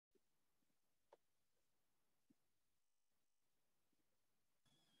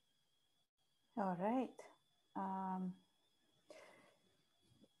All right. Um,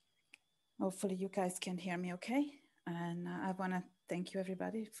 Hopefully you guys can hear me okay. And I want to thank you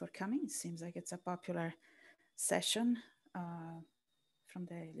everybody for coming. It seems like it's a popular session from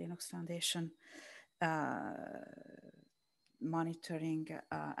the Linux Foundation uh, monitoring,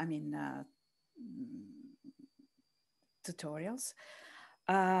 tutorials.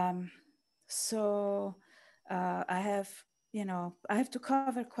 Um, so I have, I have to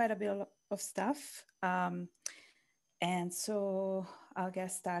cover quite a bit of stuff. And so I'll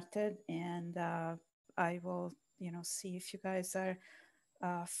get started and I will, see if you guys are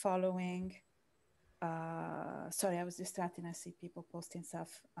following. Sorry, I was distracted. I see people posting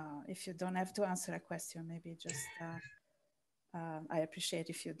stuff. If you don't have to answer a question, maybe just, I appreciate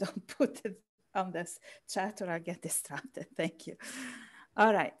if you don't put it on this chat or I'll get distracted. Thank you.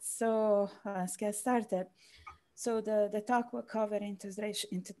 All right, so let's get started. So the talk will cover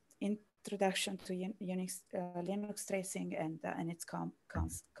introduction to Unix, Linux tracing and its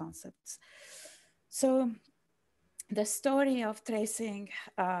concepts. So the story of tracing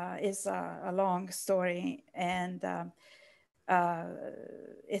is a long story, and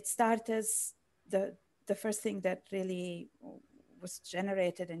it started as the first thing that really was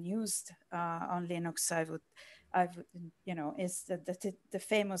generated and used on Linux. I would, is the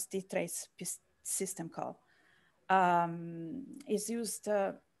famous dtrace system call. Is used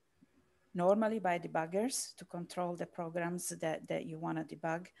normally by debuggers to control the programs that you want to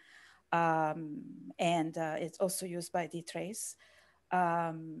debug. And it's also used by dtrace.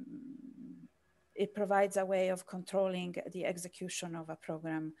 Um, it provides a way of controlling the execution of a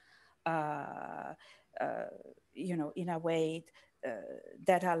program, uh, uh, in a way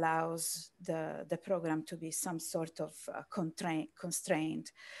that allows the program to be some sort of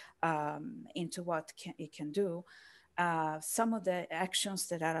constrained into what it can do. Some of the actions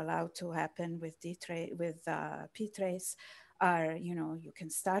that are allowed to happen with ptrace are, you can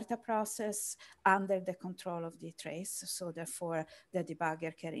start a process under the control of dtrace, so therefore the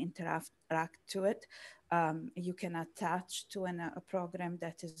debugger can interact to it. You can attach to a program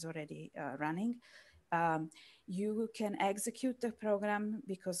that is already running. Um, you can execute the program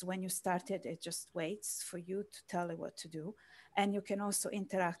because when you start it, it just waits for you to tell it what to do. And you can also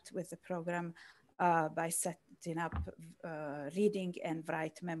interact with the program by setting up reading and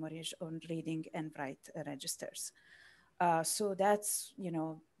write memories on reading and write registers. So that's,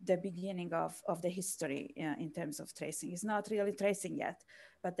 the beginning of the history in terms of tracing. It's not really tracing yet,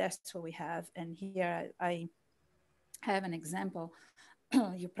 but that's what we have. And here I have an example.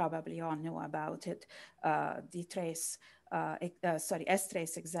 You probably all know about it. strace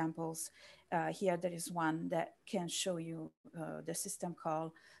examples. Here there is one that can show you the system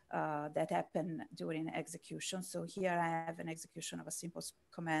call that happened during execution. So here I have an execution of a simple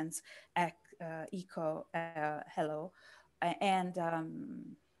commands, echo hello, and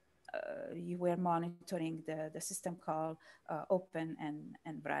you were monitoring the system call open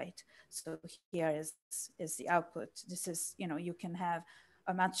and write. So here is the output. This is, you can have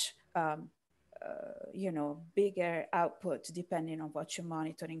a much bigger output depending on what you're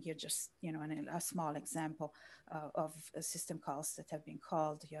monitoring. You're just, in a small example of system calls that have been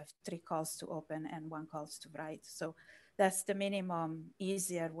called. You have 3 calls to open and 1 calls to write. So that's the minimum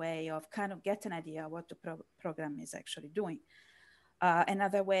easier way of kind of get an idea what the program is actually doing.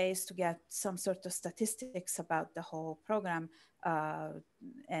 Another way is to get some sort of statistics about the whole program, and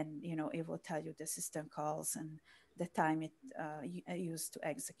it will tell you the system calls and the time it used to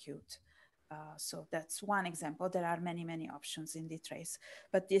execute. So that's one example. There are many, many options in dtrace,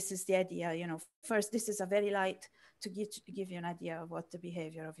 but this is the idea. First, this is a very light to give you an idea of what the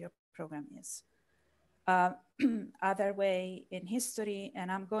behavior of your program is. Other way in history,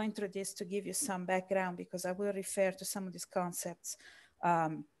 and I'm going through this to give you some background because I will refer to some of these concepts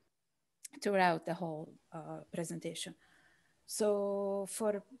throughout the whole presentation. So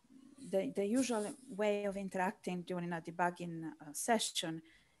for the usual way of interacting during a debugging session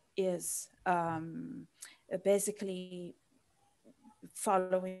is basically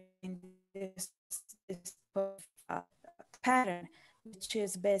following this pattern, which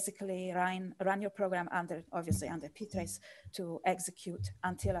is basically run your program obviously under ptrace to execute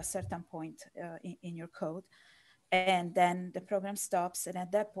until a certain point in your code. And then the program stops, and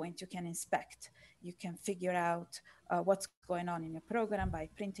at that point you can inspect. You can figure out what's going on in your program by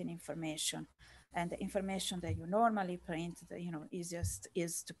printing information. And the information that you normally print, easiest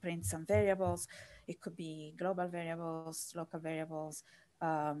is to print some variables. It could be global variables, local variables,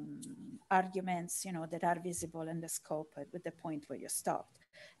 arguments, that are visible in the scope with the point where you stopped.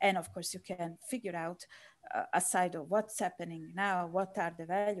 And of course, you can figure out, aside of what's happening now, what are the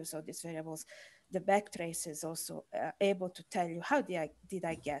values of these variables, the backtrace is also able to tell you how did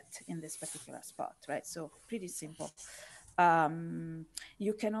I get in this particular spot, right? So pretty simple.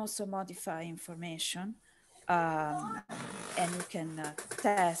 You can also modify information, and you can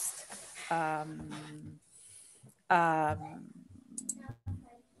test um,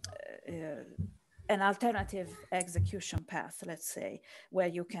 an alternative execution path, let's say, where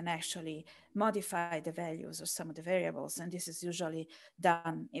you can actually modify the values of some of the variables. And this is usually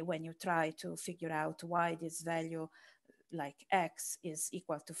done when you try to figure out why this value, like X, is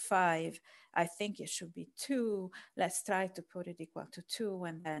equal to 5. I think it should be 2. Let's try to put it equal to 2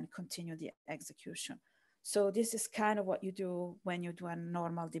 and then continue the execution. So this is kind of what you do when you do a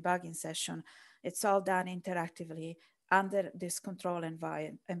normal debugging session. It's all done interactively under this control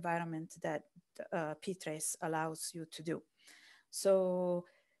environment that ptrace allows you to do. So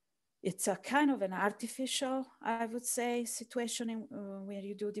it's a kind of an artificial, I would say, situation where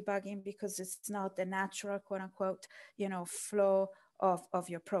you do debugging, because it's not the natural, quote unquote, flow of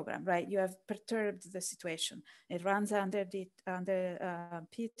your program, right? You have perturbed the situation. It runs under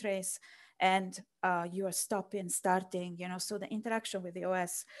ptrace, and you are stopping, starting, so the interaction with the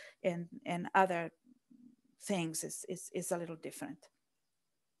OS and other things is a little different.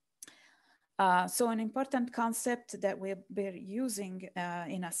 So an important concept that we're using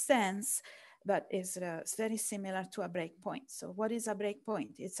in a sense, but is very similar to a breakpoint. So what is a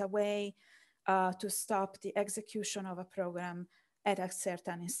breakpoint? It's a way to stop the execution of a program at a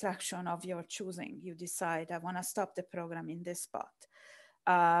certain instruction of your choosing. You decide, I want to stop the program in this spot.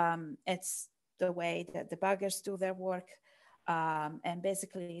 It's the way that debuggers do their work. And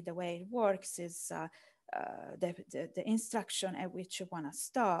basically the way it works is the instruction at which you want to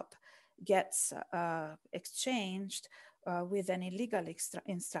stop gets exchanged with an illegal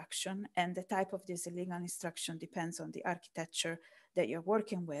instruction, and the type of this illegal instruction depends on the architecture that you're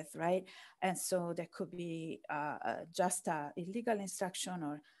working with, right? And so there could be just an illegal instruction,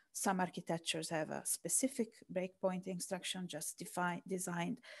 or some architectures have a specific breakpoint instruction just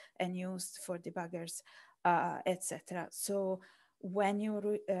designed and used for debuggers, etc. So when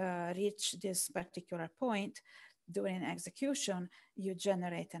you reach this particular point during execution, you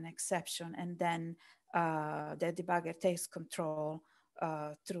generate an exception, and then the debugger takes control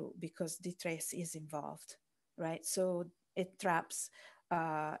through, because the trace is involved, right? So it traps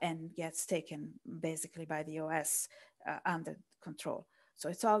and gets taken basically by the OS under control. So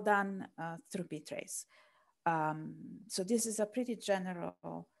it's all done through ptrace. So this is a pretty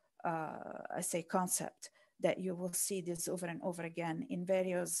general, I say, concept that you will see this over and over again in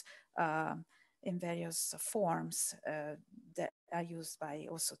various forms that are used by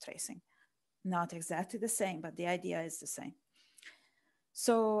also tracing. Not exactly the same, but the idea is the same.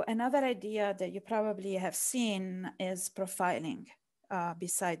 So another idea that you probably have seen is profiling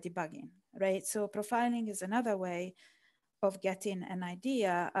beside debugging, right? So profiling is another way of getting an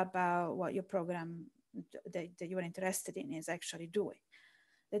idea about what your program that you're interested in is actually doing.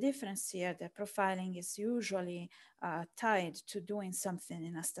 The difference here, that profiling is usually tied to doing something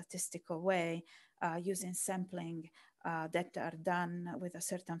in a statistical way, using sampling that are done with a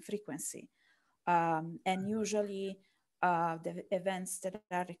certain frequency. And usually the events that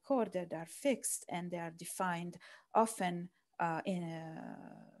are recorded are fixed, and they are defined often in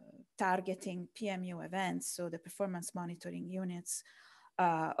targeting PMU events, so the performance monitoring units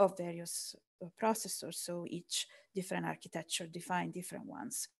of various processors. So each different architecture define different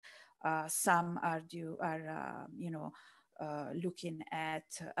ones. Some are looking at,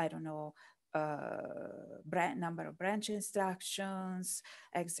 I don't know, number of branch instructions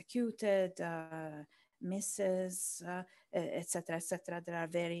executed, misses, etc., etc. There are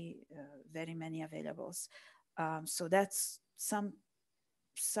very many availables. So that's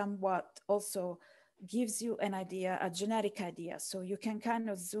somewhat also gives you an idea, a generic idea. So you can kind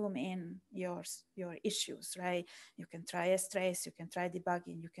of zoom in your issues, right? You can try strace, you can try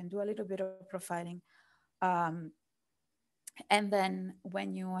debugging, you can do a little bit of profiling. And then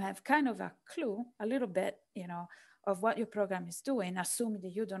when you have kind of a clue, a little bit, of what your program is doing, assuming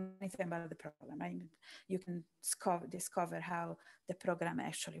that you don't know anything about the program, right? You can discover how the program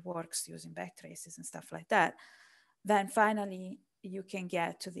actually works using backtraces and stuff like that. Then finally, you can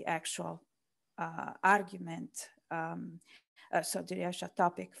get to the actual argument, so the actual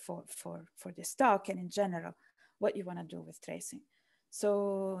topic for this talk, and in general, what you want to do with tracing.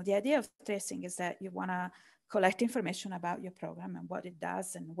 So the idea of tracing is that you want to collect information about your program and what it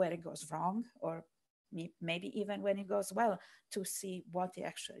does and where it goes wrong, or maybe even when it goes well, to see what it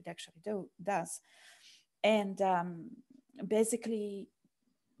actually does. And basically,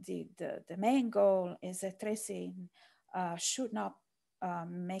 the main goal is that tracing should not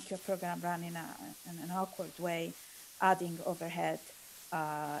make your program run in an awkward way, adding overhead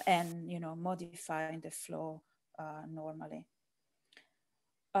and modifying the flow normally.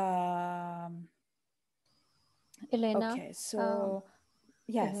 Elena, okay, so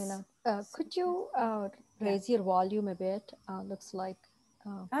yes. Elena, could you raise your volume a bit? Looks like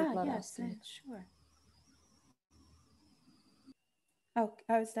people are Yes, asking. sure. Oh,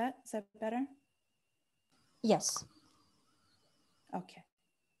 how is that? Is that better? Yes. Okay.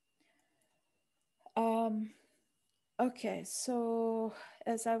 Okay, so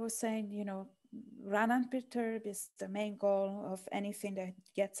as I was saying, run and perturb is the main goal of anything that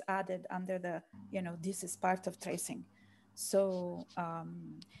gets added under the, this is part of tracing. So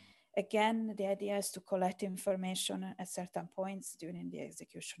again, the idea is to collect information at certain points during the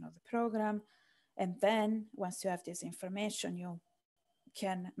execution of the program. And then once you have this information, you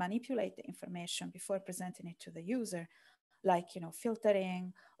can manipulate the information before presenting it to the user, like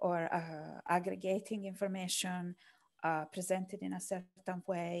filtering or aggregating information presented in a certain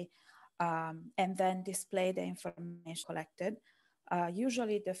way, and then display the information collected.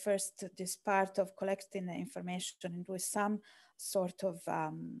 Usually this part of collecting the information and doing some sort of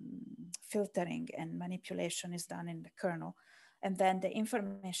filtering and manipulation is done in the kernel. And then the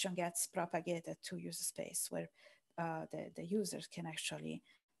information gets propagated to user space where the users can actually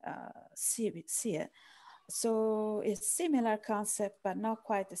see it. So it's similar concept, but not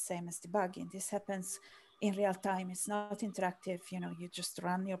quite the same as debugging. This happens in real time. It's not interactive. You just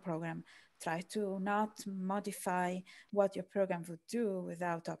run your program, try to not modify what your program would do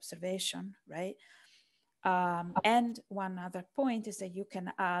without observation, right? And one other point is that you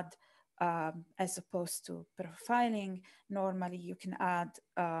can add, as opposed to profiling, normally you can add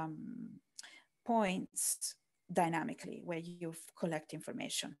points dynamically where you collect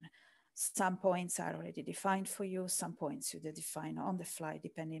information. Some points are already defined for you, some points you define on the fly,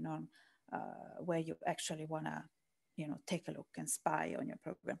 depending on where you actually want to, take a look and spy on your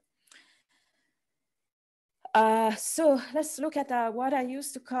program. So let's look at what I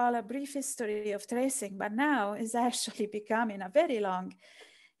used to call a brief history of tracing, but now is actually becoming a very long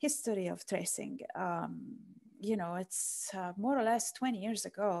history of tracing. It's more or less 20 years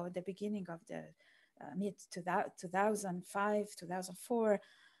ago, the beginning of the mid 2005, 2004,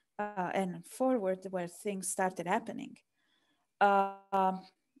 and forward, where things started happening.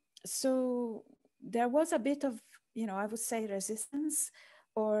 So there was a bit of, I would say resistance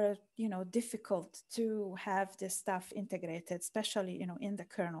or, difficult to have this stuff integrated, especially, in the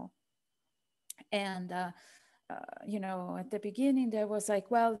kernel. And, at the beginning there was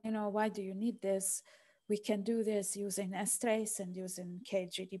like, well, why do you need this? We can do this using strace and using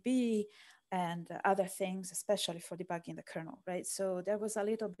kgdb and other things, especially for debugging the kernel, right? So there was a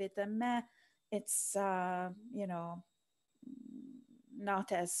little bit of meh. It's,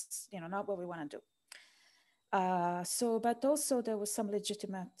 not as, not what we want to do. But also there was some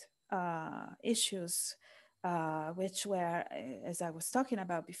legitimate issues, which were, as I was talking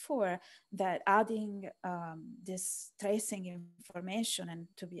about before, that adding this tracing information and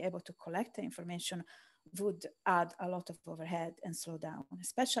to be able to collect the information would add a lot of overhead and slow down,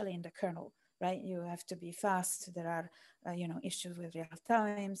 especially in the kernel, right? You have to be fast. There are, issues with real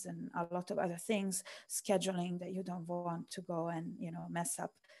times and a lot of other things, scheduling that you don't want to go and, mess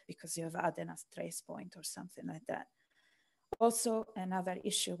up because you have added a trace point or something like that. Also, another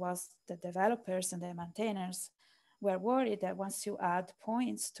issue was the developers and the maintainers were worried that once you add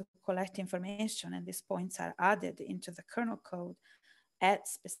points to collect information and these points are added into the kernel code at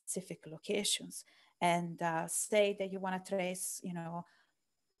specific locations, and say that you want to trace,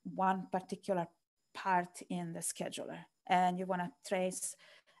 one particular part in the scheduler, and you want to trace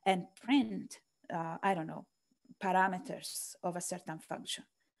and print, I don't know, parameters of a certain function.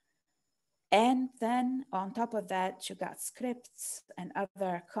 And then on top of that, you got scripts and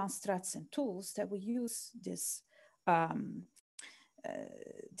other constructs and tools that we use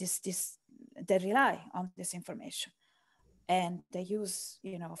they rely on this information. And they use,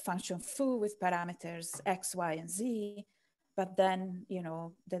 function foo with parameters X, Y, and Z. But then,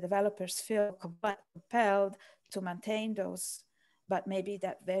 the developers feel compelled to maintain those, but maybe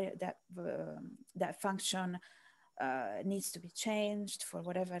that function needs to be changed for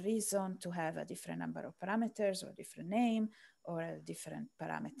whatever reason to have a different number of parameters or a different name or a different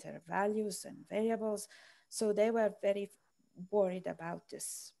parameter values and variables. So they were very worried about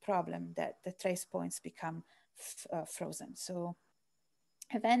this problem that the trace points become frozen. So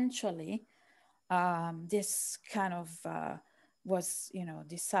eventually, this kind of was,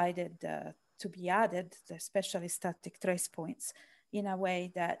 decided to be added, especially static trace points in a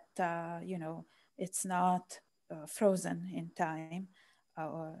way that, it's not frozen in time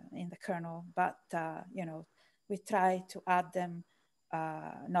or in the kernel, but, we try to add them,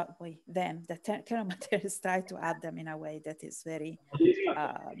 not we, them, the kernel materials try to add them in a way that is very,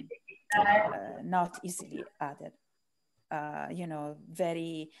 not easily added,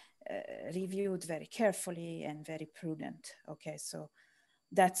 very reviewed very carefully and very prudent. Okay, so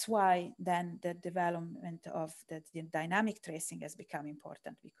that's why then the development of the dynamic tracing has become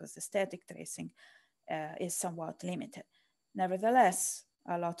important, because the static tracing is somewhat limited. Nevertheless,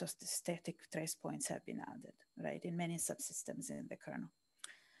 a lot of the static trace points have been added, right, in many subsystems in the kernel.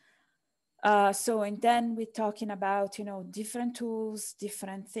 And then we're talking about, different tools,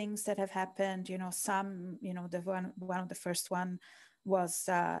 different things that have happened, some, one of the first one was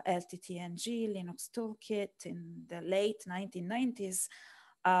LTTNG, Linux Toolkit in the late 1990s.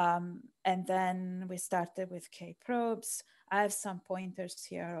 And then we started with kprobes. I have some pointers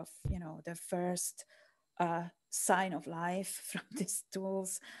here of, the first sign of life from these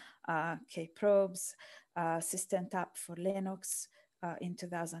tools, kprobes, SystemTap for Linux in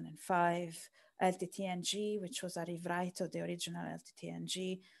 2005, LTTNG, which was a rewrite of the original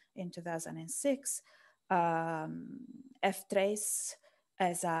LTTNG in 2006, ptrace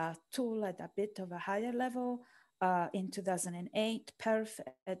as a tool at a bit of a higher level in 2008, perf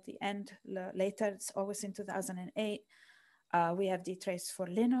at the end, later, it's always in 2008. We have dtrace for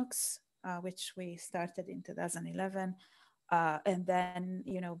Linux, which we started in 2011. And then,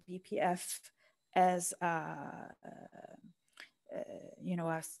 BPF as, as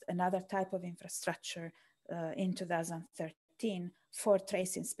another type of infrastructure in 2013 for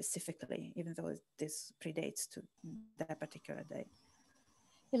tracing specifically, even though this predates to that particular date.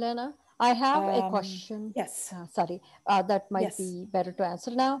 Elena, I have a question. Yes. Sorry, that might be better to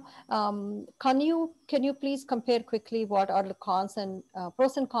answer now. Can you please compare quickly what are the cons and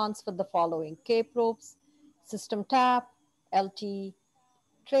pros and cons for the following: kprobes, SystemTap, LT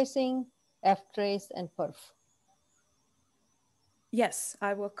tracing, ftrace, and perf? Yes,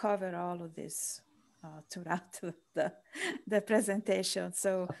 I will cover all of this throughout the presentation.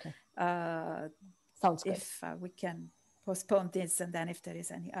 So okay. Sounds good. If we can postpone this, and then if there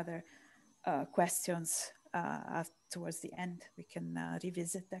is any other questions towards the end, we can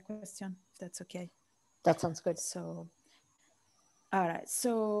revisit that question, if that's okay. That sounds good. So, all right.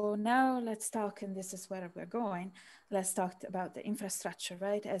 So now let's talk, and this is where we're going. Let's talk about the infrastructure,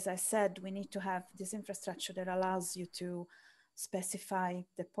 right? As I said, we need to have this infrastructure that allows you to specify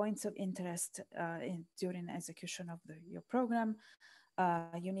the points of interest during execution of your program.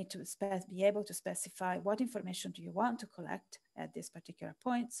 You need to be able to specify what information do you want to collect at these particular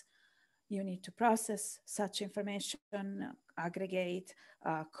points. You need to process such information, aggregate,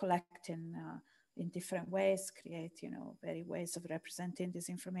 collect in different ways, create, very ways of representing this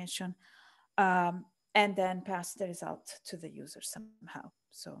information, and then pass the result to the user somehow.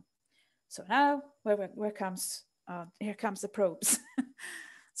 So now here comes the probes.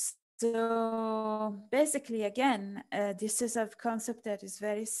 So basically, again, this is a concept that is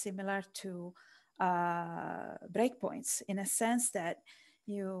very similar to breakpoints, in a sense that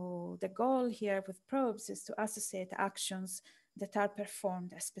the goal here with probes is to associate actions that are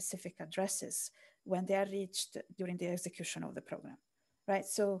performed at specific addresses when they are reached during the execution of the program, right?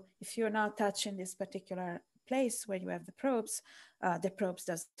 So if you're not touching this particular place where you have the probes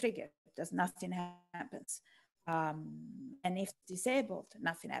does trigger, nothing happens. And if disabled,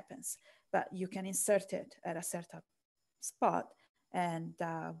 nothing happens, but you can insert it at a certain spot. And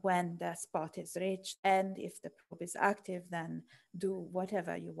when that spot is reached, and if the probe is active, then do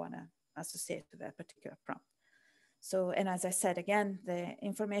whatever you want to associate to that particular prompt. So, and as I said, again, the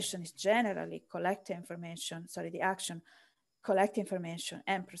information is generally the action, collect information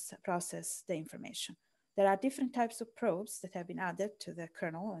and process the information. There are different types of probes that have been added to the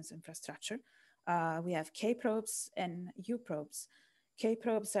kernel as infrastructure. We have kprobes and uprobes.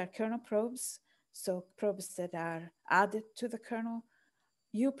 Kprobes are kernel probes, so probes that are added to the kernel.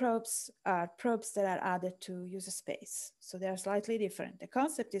 Uprobes are probes that are added to user space. So they are slightly different. The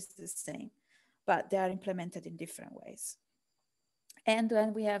concept is the same, but they are implemented in different ways. And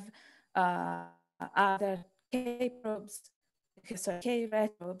then we have other kprobes,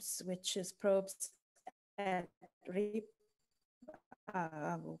 which is probes at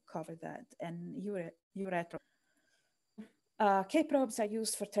I will cover that, and uretro. Kprobes are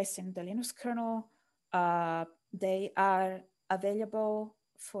used for tracing the Linux kernel. They are available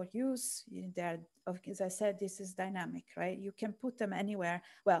for use. As I said, this is dynamic, right? You can put them anywhere,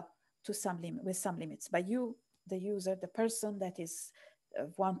 well, with some limits. But you, the user, the person that is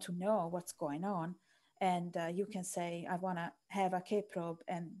want to know what's going on, And you can say, I want to have a kprobe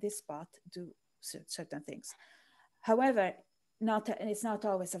and this spot do certain things. However, it's not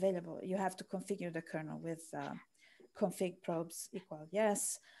always available. You have to configure the kernel with config probes equal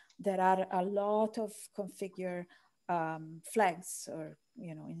yes. There are a lot of configure flags, or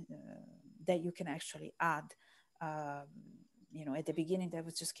that you can actually add. At the beginning there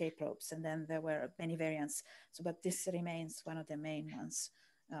was just kprobes, and then there were many variants. So, but this remains one of the main ones.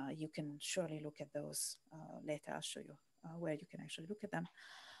 You can surely look at those later. I'll show you where you can actually look at them.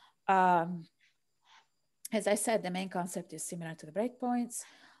 As I said, the main concept is similar to the breakpoints.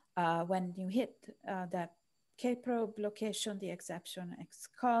 When you hit that kprobe location, the exception is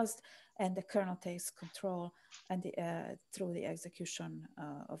caused, and the kernel takes control and through the execution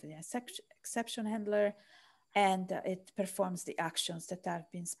of the exception handler, and it performs the actions that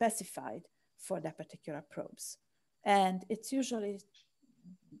have been specified for that particular probes. And it's usually,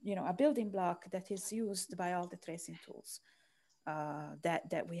 a building block that is used by all the tracing tools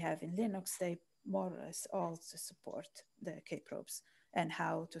that we have in Linux. They more or less also support the kprobes and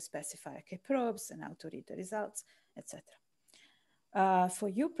how to specify kprobes and how to read the results, etc. For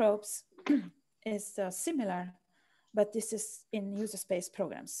uprobes, is similar, but this is in user space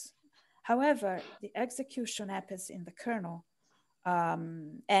programs. However, the execution happens in the kernel,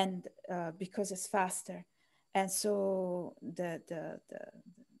 and because it's faster, and so the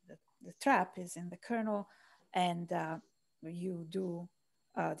trap is in the kernel, and you do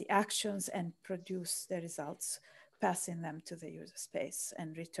the actions and produce the results, passing them to the user space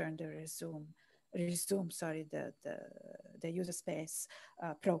and return the resume the user space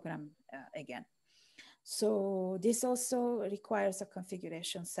program again. So this also requires a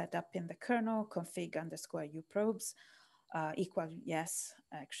configuration set up in the kernel, config_uprobes equal yes.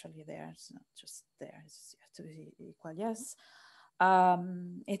 Actually, there's not just there, it's to be equal yes.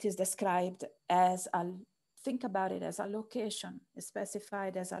 It is described as think about it as a location,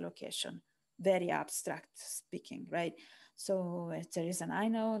 specified as a location, very abstract speaking, right? So there is an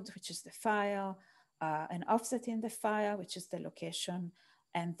inode, which is the file, an offset in the file, which is the location,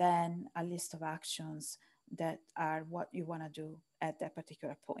 and then a list of actions that are what you want to do at that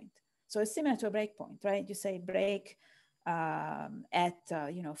particular point. So it's similar to a breakpoint, right? You say break at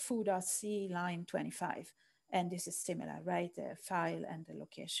foo.c line 25. And this is similar, right? The file and the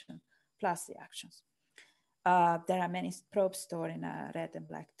location plus the actions. There are many probes stored in a red and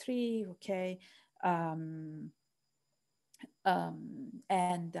black tree, okay? You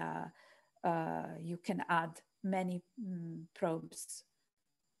can add many probes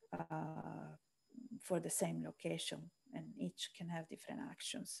for the same location, and each can have different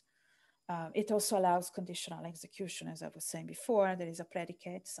actions. It also allows conditional execution, as I was saying before. There is a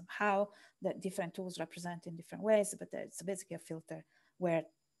predicate somehow that different tools represent in different ways, but it's basically a filter where,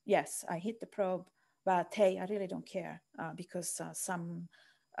 yes, I hit the probe, but hey, I really don't care because some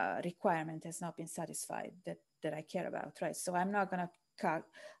requirement has not been satisfied that I care about, right? So I'm not going to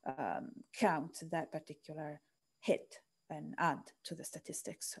count that particular hit and add to the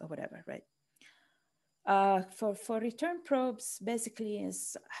statistics or whatever, right? For return probes, basically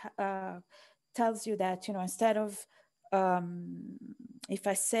is tells you that, instead of if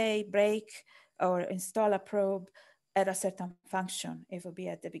I say break or install a probe at a certain function, it will be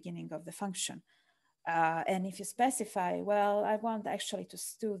at the beginning of the function. And if you specify, well, I want actually to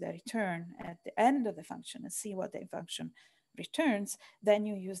do the return at the end of the function and see what the function returns, then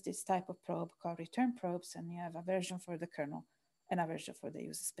you use this type of probe called return probes, and you have a version for the kernel and a version for the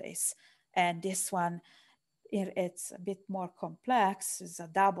user space. And this one, it's a bit more complex. It's a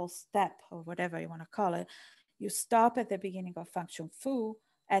double step or whatever you want to call it. You stop at the beginning of function foo.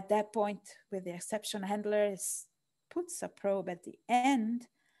 At that point, with the exception handler, puts a probe at the end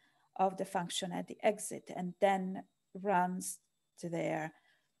of the function at the exit, and then runs to there.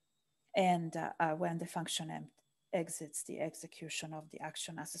 And when the function exits, the execution of the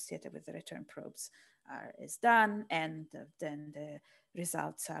action associated with the return probes is done, and then the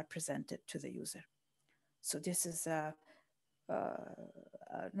results are presented to the user. So this is an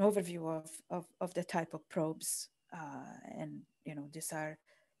overview of the type of probes. And, these are,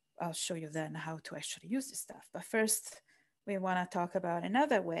 I'll show you then how to actually use this stuff. But first, we want to talk about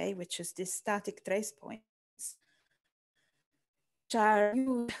another way, which is these static trace points, which are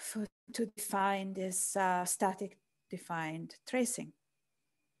used to define this static defined tracing.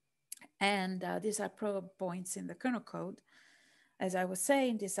 And these are probe points in the kernel code. As I was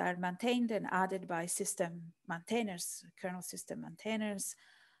saying, these are maintained and added by system maintainers, kernel system maintainers.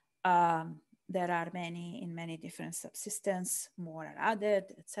 There are many in many different subsystems, more are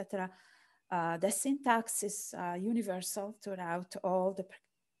added, etc. The syntax is universal throughout all the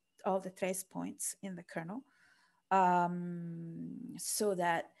all the trace points in the kernel, so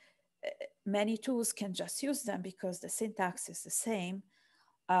that many tools can just use them because the syntax is the same.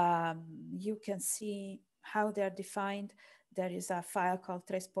 You can see how they're defined. There is a file called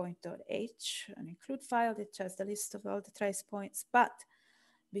tracepoint.h, an include file that has the list of all the trace points. But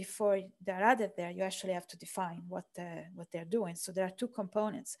before they're added there, you actually have to define what they're doing. So there are two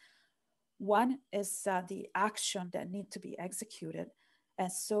components. One is the action that need to be executed. And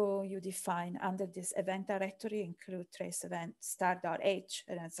so you define under this event directory, include trace event start.h,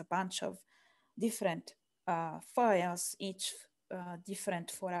 and it's a bunch of different files, each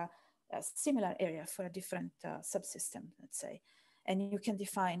different for a similar area for a different subsystem, let's say. And you can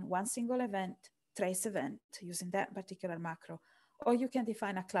define one single event, trace event, using that particular macro, or you can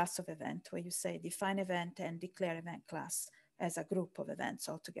define a class of event where you say define event and declare event class as a group of events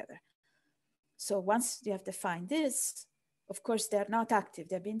altogether. So once you have defined this, of course, they're not active.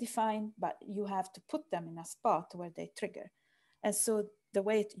 They've been defined, but you have to put them in a spot where they trigger. And so the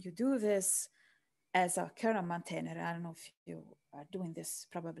way you do this as a kernel maintainer, I don't know if you are doing this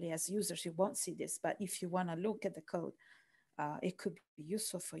probably as users, you won't see this, but if you want to look at the code, it could be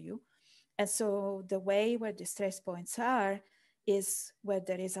useful for you. And so the way where these trace points are is where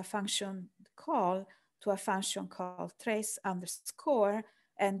there is a function call to a function called trace underscore,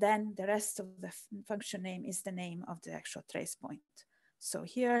 and then the rest of the function name is the name of the actual trace point. So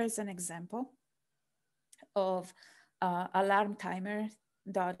here is an example of alarm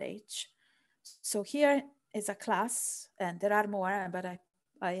timer.h. So here is a class, and there are more, but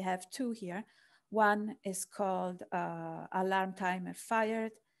I have two here. One is called alarm timer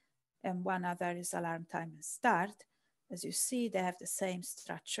fired, and one other is alarm timer start. As you see, they have the same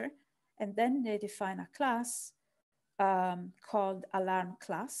structure. And then they define a class called alarm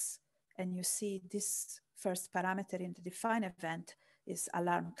class. And you see this first parameter in the define event is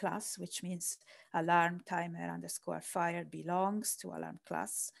alarm class, which means alarm timer underscore fire belongs to alarm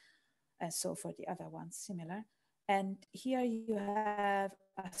class. And so for the other ones, similar. And here you have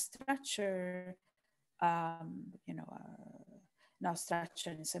a structure, not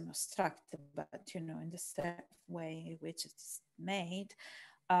structure in the same struct, but, in the step way which it's made,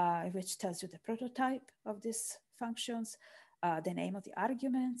 which tells you the prototype of these functions, the name of the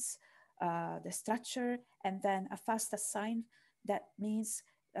arguments, the structure, and then a fast assign. That means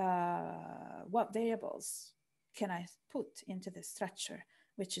what variables can I put into the structure,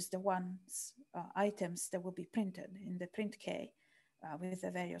 which is the ones, items that will be printed in the print K with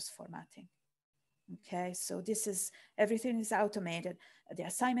the various formatting. Okay, so this is, everything is automated. The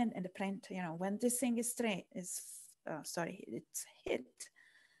assignment and the print, when this thing is it's hit,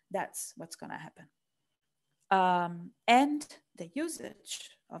 that's what's gonna happen. And the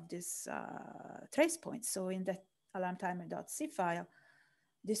usage of this trace points. So in the alarm timer.c file,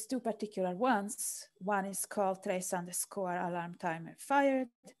 these two particular ones, one is called trace underscore alarm timer fired,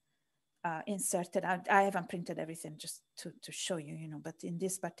 inserted. I haven't printed everything just to show you, but in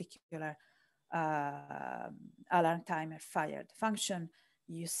this particular alarm timer fired function,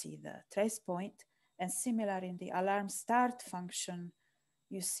 you see the trace point. And similar in the alarm start function,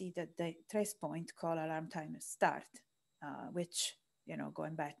 you see that the trace point called alarm timer start, which,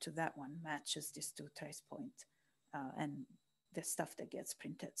 going back to that one, matches these two trace points and the stuff that gets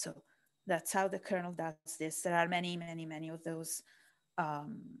printed. So that's how the kernel does this. There are many, many, many of those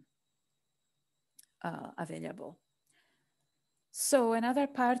available. So another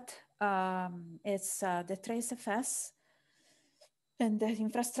part is the tracefs and the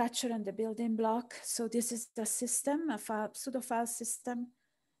infrastructure and the building block. So this is the system, a pseudo file system,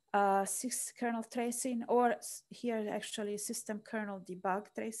 6 kernel tracing, or here actually system kernel debug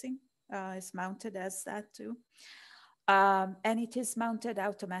tracing is mounted as that too. And it is mounted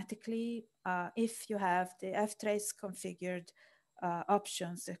automatically if you have the ftrace configured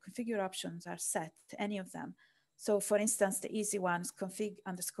options. The configure options are set, any of them. So for instance, the easy one is config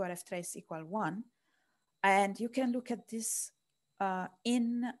underscore ftrace equal 1. And you can look at this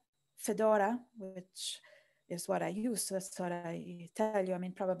in Fedora, which is what I use. So that's what I tell you. I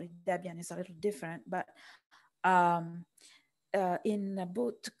mean, probably Debian is a little different, but in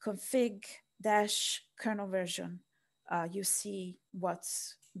boot config dash kernel version, you see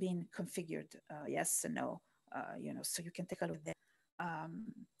what's been configured, yes and no, so you can take a look there.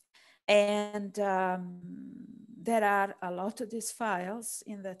 And there are a lot of these files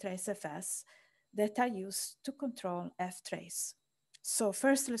in the tracefs that are used to control ftrace. So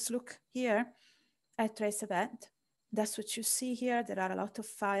first, let's look here at trace event. That's what you see here. There are a lot of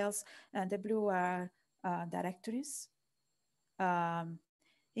files, and the blue are directories.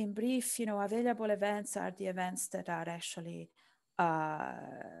 In brief, available events are the events that are actually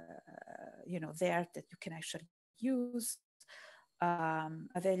there that you can actually use.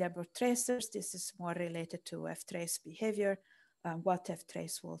 Available tracers, this is more related to ftrace behavior, what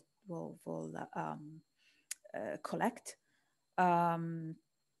ftrace will collect. And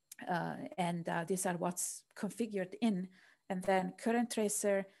these are what's configured in. And then current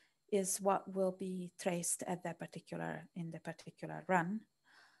tracer is what will be traced at that in the particular run.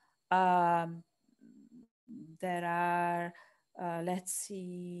 There are, let's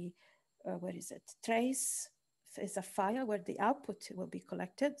see, where is it? Trace is a file where the output will be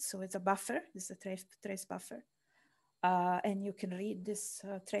collected. So it's a buffer, this is a trace buffer. And you can read this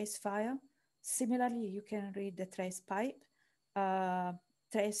trace file. Similarly, you can read the trace pipe.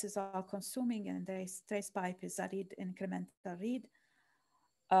 Trace is all consuming, and the trace pipe is a read, incremental read.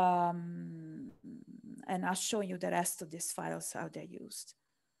 And I'll show you the rest of these files, how they're used.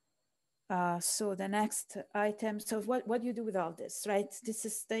 So the next item, so what do you do with all this, right? This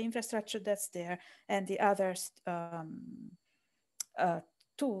is the infrastructure that's there, and the other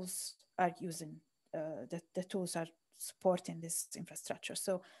tools are using, the tools are supporting this infrastructure.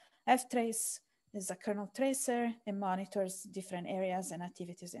 So ftrace is a kernel tracer. It monitors different areas and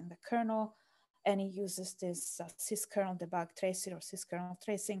activities in the kernel, and it uses this syskernel debug tracer or syskernel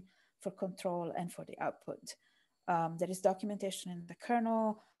tracing for control and for the output. There is documentation in the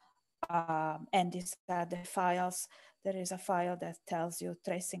kernel, and these are the files. There is a file that tells you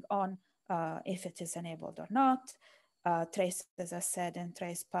tracing on, if it is enabled or not. Trace, as I said, and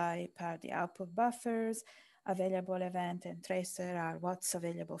trace pipe are the output buffers. Available event and tracer are what's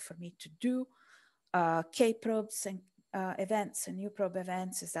available for me to do. Kprobes and events and uprobe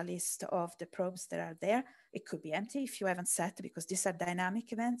events is a list of the probes that are there. It could be empty if you haven't set, because these are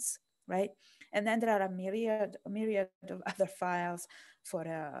dynamic events, right? And then there are a myriad of other files for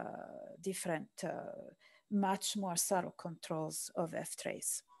different, much more subtle controls of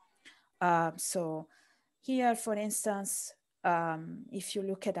ftrace. So here, for instance, if you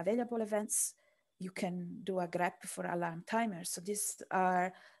look at available events, you can do a grep for alarm timers. So these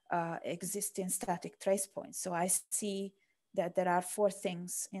are existing static trace points. So I see that there are 4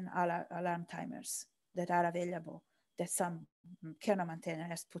 things in alarm timers that are available that some kernel maintainer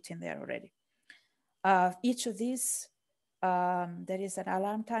has put in there already. Each of these, there is an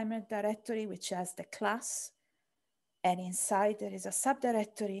alarm timer directory which has the class, and inside there is a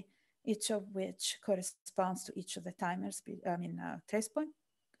subdirectory, each of which corresponds to each of the timers, trace point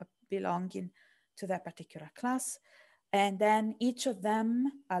belonging to that particular class. And then each of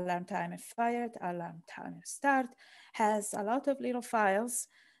them, alarm timer fired, alarm timer start, has a lot of little files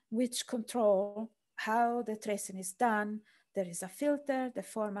which control how the tracing is done. There is a filter, the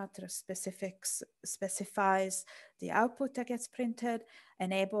formatter specifies the output that gets printed,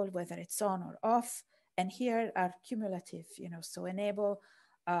 enable whether it's on or off. And here are cumulative, so enable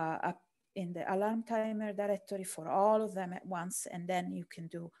in the alarm timer directory for all of them at once, and then you can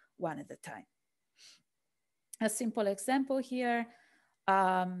do one at a time. A simple example here,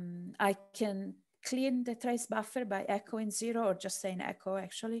 I can clean the trace buffer by echoing 0 or just saying echo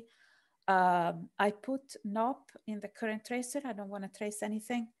actually. I put NOP in the current tracer. I don't want to trace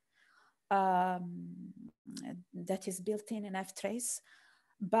anything that is built in ftrace,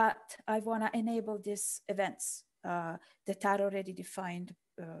 but I want to enable these events that are already defined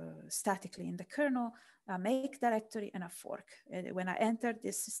statically in the kernel, a make directory and a fork. When I enter,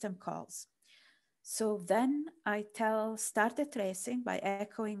 this system calls. So then I tell start the tracing by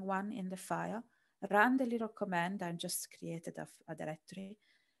echoing 1 in the file, run the little command, I just created a directory,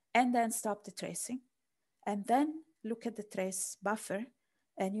 and then stop the tracing. And then look at the trace buffer,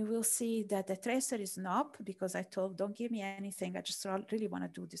 and you will see that the tracer is NOP because I told don't give me anything, I just really want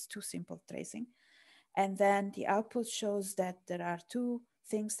to do this 2 simple tracing. And then the output shows that there are 2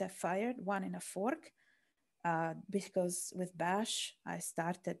 things that fired, 1 in a fork, because with bash, I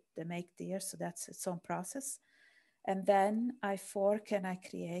started the make dir, so that's its own process. And then I fork and I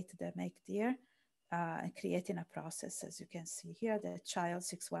create the make dir, creating a process. As you can see here, the child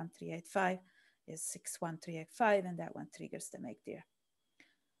 61385 is 61385, and that one triggers the make dir.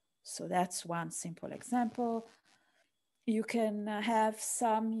 So that's one simple example. You can have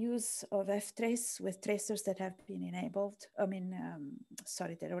some use of ftrace with tracers that have been enabled.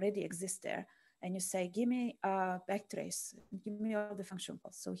 That already exist there. And you say, give me a backtrace, give me all the function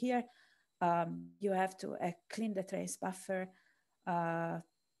calls. So here, you have to clean the trace buffer,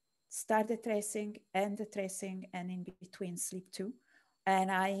 start the tracing, end the tracing, and in between sleep 2.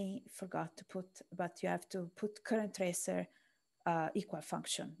 And I forgot to put, but you have to put current tracer equal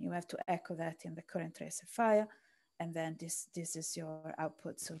function. You have to echo that in the current tracer file. And then this is your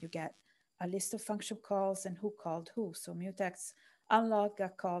output. So you get a list of function calls and who called who. So mutex unlock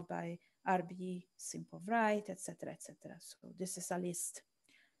got called by RB simple write, etc., etc. So this is a list.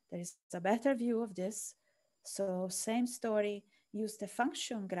 There is a better view of this. So same story, use the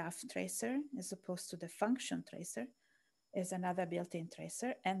function graph tracer as opposed to the function tracer is another built-in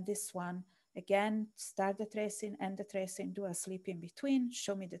tracer. And this one, again, start the tracing, end the tracing, do a sleep in between,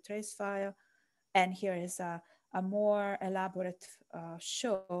 show me the trace file. And here is a more elaborate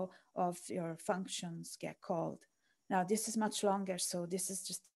show of your functions get called. Now this is much longer, so this is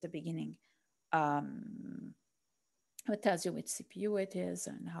just the beginning. It tells you which CPU it is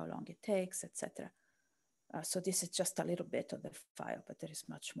and how long it takes, etc. So this is just a little bit of the file, but there is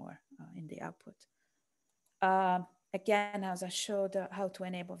much more in the output. Again, as I showed how to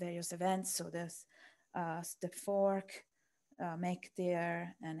enable various events, so there's the fork, make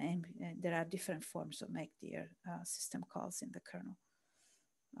dir, and there are different forms of make dir system calls in the kernel.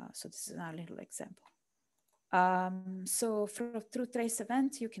 So this is a little example. So through trace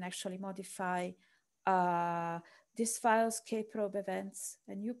event, you can actually modify these files, kprobe events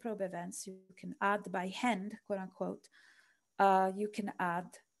and uprobe events. You can add by hand, quote unquote. You can add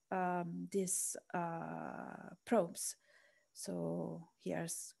these probes. So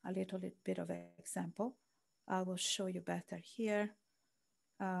here's a little bit of an example. I will show you better here.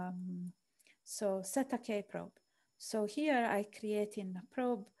 So set a kprobe. So here I create in a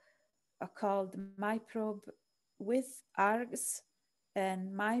probe called my probe with args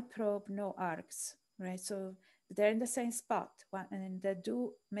and my probe no args, right? So they're in the same spot and they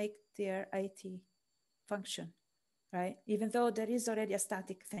do make their IT function, right? Even though there is already a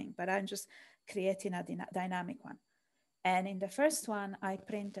static thing, but I'm just creating a dynamic one. And in the first one, I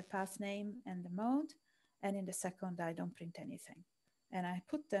print the path name and the mode. And in the second, I don't print anything. And I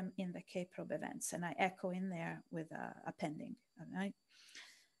put them in the kprobe events and I echo in there with a pending, right?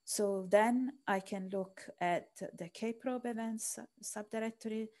 So then I can look at the kprobe events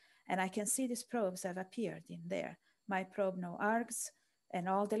subdirectory and I can see these probes have appeared in there. My probe no args and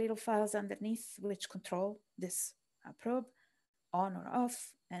all the little files underneath which control this probe on or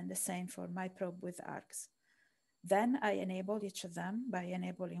off, and the same for my probe with args. Then I enable each of them by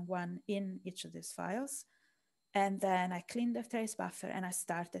enabling one in each of these files. And then I clean the trace buffer and I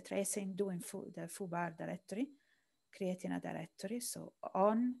start the tracing doing the foobar directory, creating a directory. So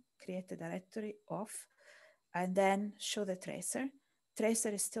on, create the directory, off, and then show the tracer. Tracer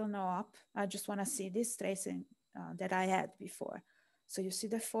is still no up. I just want to see this tracing that I had before. So you see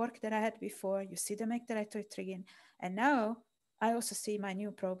the fork that I had before, you see the make directory triggering, and now I also see my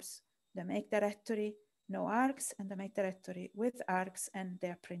new probes, the make directory, no args, and the make directory with args, and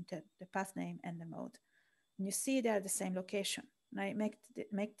they're printed, the path name and the mode. And you see they're the same location. Right?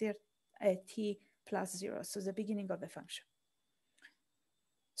 Make their t plus 0, so the beginning of the function.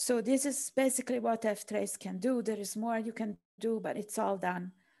 So this is basically what ftrace can do. There is more you can do, but it's all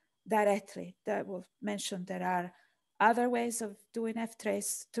done directly. That will mention there are other ways of doing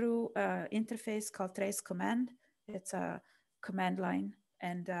ftrace through an interface called trace command. It's a command line,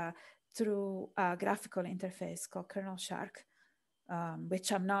 and through a graphical interface called kernel shark,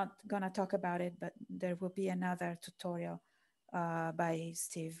 which I'm not gonna talk about it, but there will be another tutorial by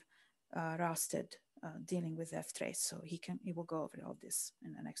Steve Rosted dealing with ftrace. So he will go over all this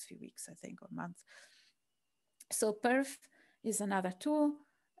in the next few weeks, I think, or months. So perf is another tool,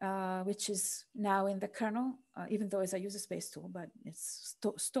 which is now in the kernel, even though it's a user space tool, but it's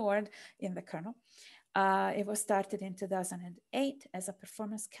stored in the kernel. It was started in 2008 as a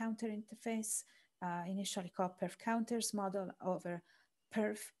performance counter interface, initially called perf counters model over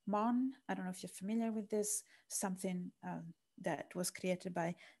perf mon. I don't know if you're familiar with this, something that was created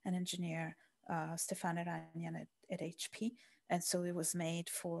by an engineer, Stefan Eranyan at HP. And so it was made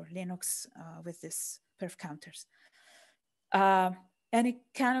for Linux with this perf counters. And it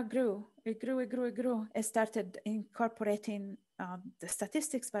kind of grew. It grew. It started incorporating the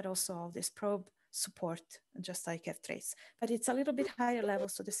statistics, but also all this probe support, just like ftrace. But it's a little bit higher level,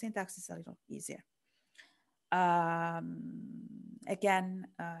 so the syntax is a little easier. Again,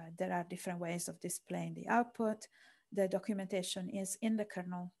 there are different ways of displaying the output. The documentation is in the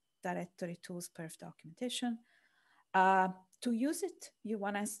kernel directory tools perf documentation. To use it, you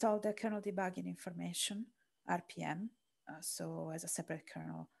want to install the kernel debugging information, RPM. So as a separate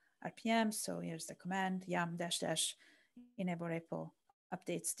kernel RPM. So here's the command yum -- enable repo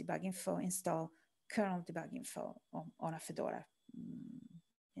updates debug info, install kernel debug info on a Fedora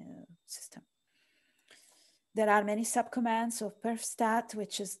system. There are many subcommands. So perfstat,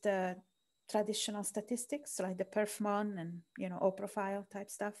 which is the traditional statistics, like the perfmon and oprofile type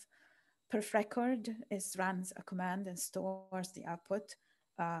stuff. Perfrecord runs a command and stores the output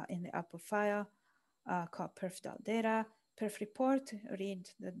in the output file called perf.data. perf report, read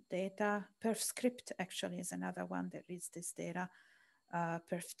the data. Perf script actually is another one that reads this data.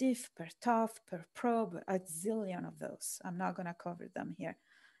 Perf diff, per tof, per probe, a zillion of those. I'm not going to cover them here,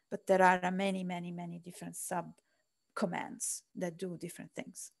 but there are many, many, many different sub commands that do different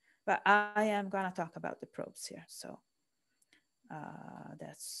things. But I am going to talk about the probes here. So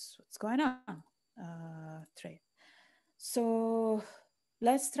that's what's going on. Trade. So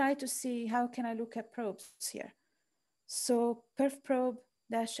let's try to see how can I look at probes here. So perf probe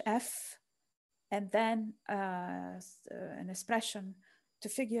dash f, and then an expression to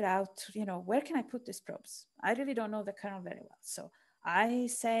figure out, where can I put these probes? I really don't know the kernel very well. So I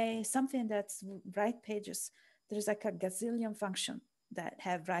say something that's write pages. There's like a gazillion function that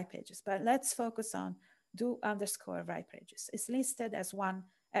have write pages, but let's focus on do underscore write pages. It's listed as one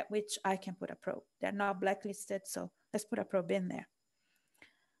at which I can put a probe. They're not blacklisted, so let's put a probe in there.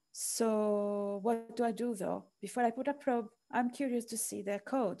 So what do I do though? Before I put a probe, I'm curious to see the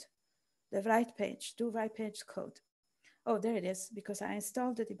code, the write page, do write page code. Oh, there it is, because I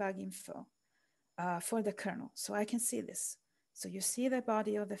installed the debug info for the kernel. So I can see this. So you see the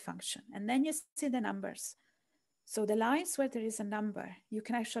body of the function, and then you see the numbers. So the lines where there is a number, you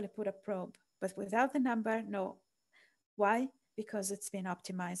can actually put a probe, but without the number, no. Why? Because it's been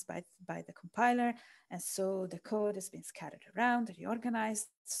optimized by the compiler, and so the code has been scattered around, reorganized,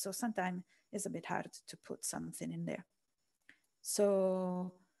 so sometimes it's a bit hard to put something in there.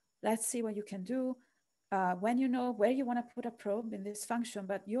 So let's see what you can do. When you know where you want to put a probe in this function,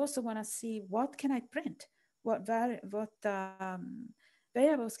 but you also want to see what can I print, what variables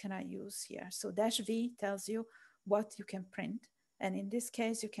can I use here. So -v tells you what you can print. And in this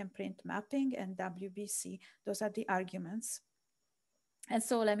case, you can print mapping and WBC. Those are the arguments. And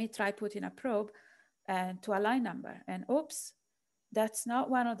so let me try putting a probe to a line number. And oops, that's not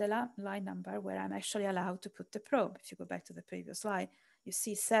one of the line number where I'm actually allowed to put the probe. If you go back to the previous slide, you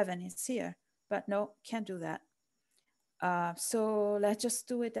see 7 is here, but no, can't do that. So let's just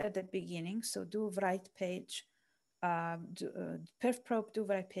do it at the beginning. So do write page, perf probe do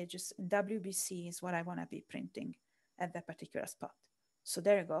write pages, and WBC is what I want to be printing at that particular spot. So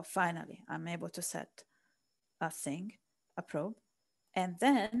there you go. Finally, I'm able to set a thing, a probe. And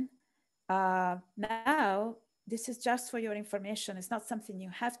then now, this is just for your information. It's not something you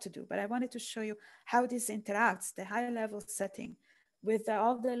have to do, but I wanted to show you how this interacts, the high level setting with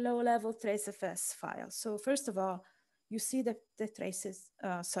all the low level tracefs files. So first of all, you see the traces,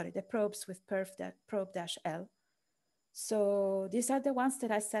 the probes with probe-l. So these are the ones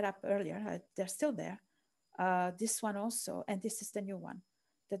that I set up earlier. They're still there. This one also, and this is the new one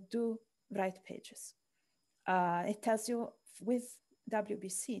that do write pages. It tells you with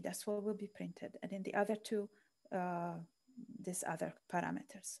WBC, that's what will be printed. And in the other two, these other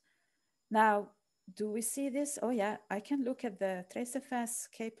parameters. Now, do we see this? Oh yeah, I can look at the tracefs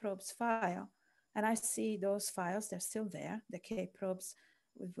kprobes file, and I see those files, they're still there, the kprobes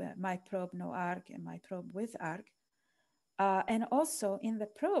with my probe no arg and my probe with arg. And also in the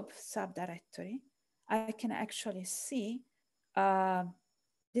probe subdirectory, I can actually see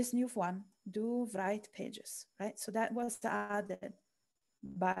this new one, do write pages, right? So that was added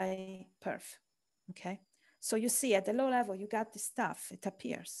by perf, okay? So you see at the low level, you got this stuff, it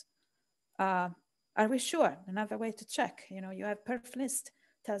appears. Are we sure? Another way to check, you have perf list,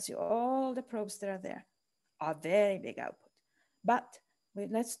 tells you all the probes that are there, a very big output. But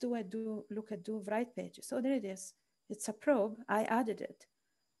let's look at do write pages. So there it is. It's a probe, I added it.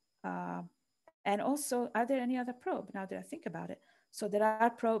 And also, are there any other probe now that I think about it? So there are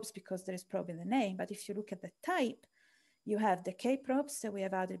probes because there is probe in the name, but if you look at the type, you have the kprobes that we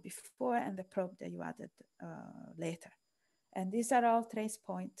have added before and the probe that you added later. And these are all trace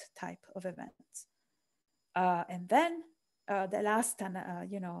point type of events. And then the last,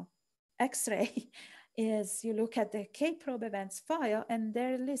 X-ray is you look at the kprobe events file, and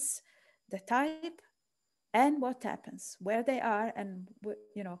there lists the type and what happens, where they are, and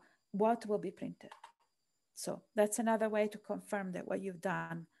what will be printed. So that's another way to confirm that what you've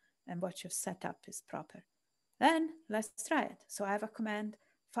done and what you've set up is proper. Then let's try it. So I have a command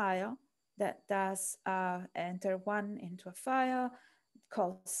file that does enter one into a file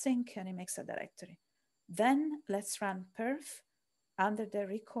called sync, and it makes a directory. Then let's run perf under the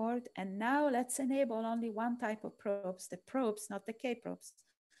record. And now let's enable only one type of probes, the probes, not the kprobes.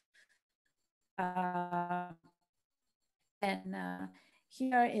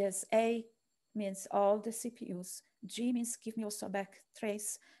 Here is A means all the CPUs. G means give me also back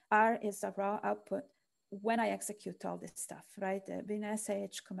trace. R is a raw output when I execute all this stuff, right? Bin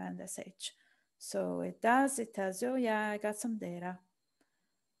sh command sh. So it tells you, oh yeah, I got some data.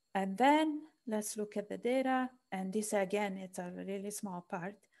 And then let's look at the data. And this again, it's a really small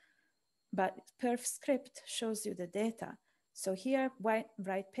part, but perf script shows you the data. So here,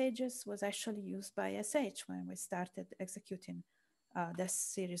 write pages was actually used by SH when we started executing this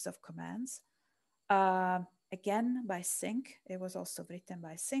series of commands. Again, by sync, it was also written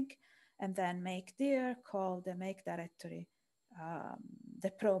by sync. And then make dir called the make directory, the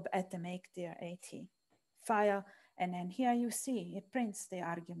probe at the make dir at file. And then here you see it prints the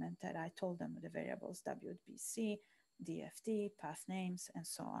argument that I told them, the variables WBC, DFD, path names, and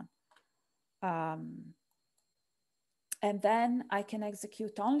so on. And then I can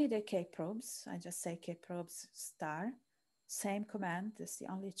execute only the kprobes. I just say kprobes star, same command, that's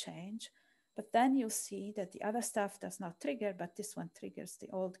the only change. But then you'll see that the other stuff does not trigger, but this one triggers the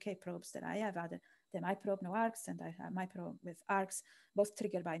old kprobes that I have added. The myprobe no args and I have myprobe with args, both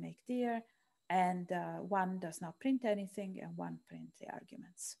triggered by make dir, and one does not print anything and one print the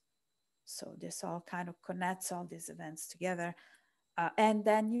arguments. So this all kind of connects all these events together. And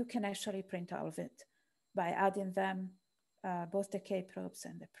then you can actually print all of it by adding them, both the kprobes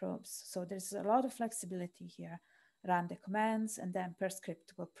and the probes. So there's a lot of flexibility here. Run the commands, and then per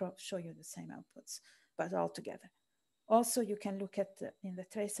script will show you the same outputs, but all together. Also, you can look at in the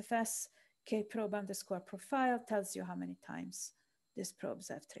tracefs, kprobe underscore profile tells you how many times these probes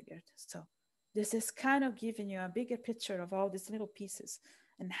have triggered. So this is kind of giving you a bigger picture of all these little pieces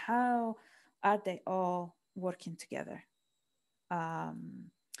and how are they all working together.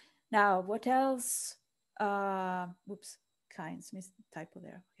 Now, what else? Whoops, kinds, typo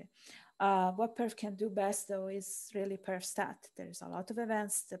there. Okay. What perf can do best, though, is really perf stat. There's a lot of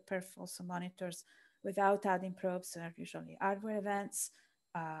events that perf also monitors without adding probes. Are usually hardware events,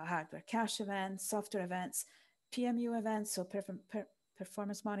 hardware cache events, software events, PMU events, so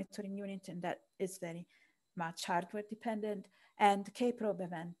performance monitoring unit, and that is very much hardware dependent, and kprobe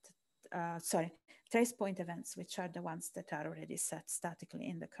event, trace point events, which are the ones that are already set statically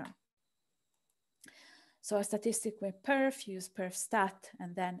in the kernel. So a statistic with perf, use perf stat,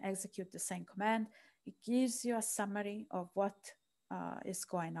 and then execute the same command. It gives you a summary of what is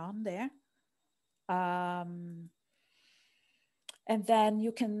going on there. And then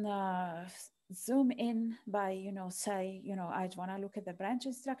you can zoom in by, say, I want to look at the branch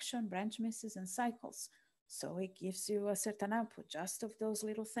instruction, branch misses, and cycles. So it gives you a certain output just of those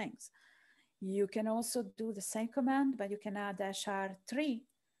little things. You can also do the same command, but you can add -r3,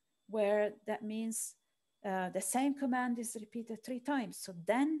 where that means the same command is repeated 3 times. So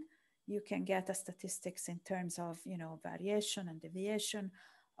then you can get a statistics in terms of, variation and deviation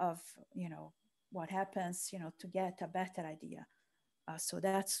of, what happens, to get a better idea. So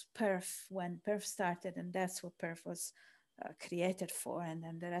that's perf when perf started, and that's what perf was created for. And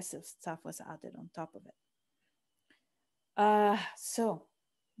then the rest of stuff was added on top of it. So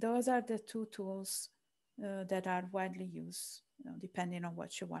those are the 2 tools that are widely used, depending on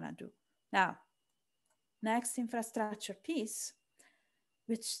what you want to do. Now, next infrastructure piece,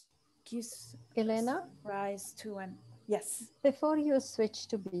 which gives Elena, rise to an, yes. Before you switch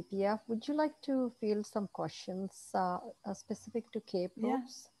to BPF, would you like to field some questions specific to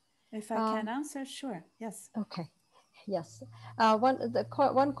kprobes? Yeah. If I can answer, sure, yes. Okay, yes.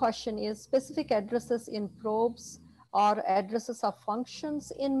 One question is specific addresses in probes are addresses of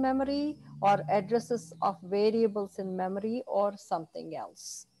functions in memory or addresses of variables in memory or something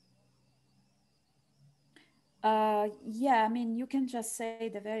else? Yeah, I mean, you can just say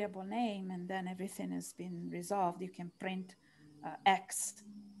the variable name and then everything has been resolved. You can print X,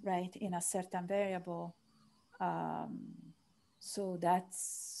 right, in a certain variable. So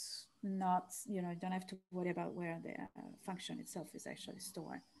that's not, you don't have to worry about where the function itself is actually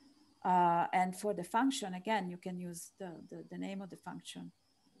stored. And for the function, again, you can use the name of the function.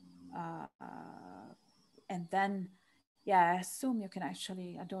 And then, yeah, I assume you can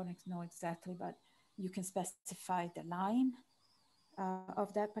actually, I don't know exactly, but you can specify the line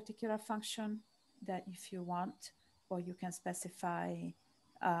of that particular function that if you want, or you can specify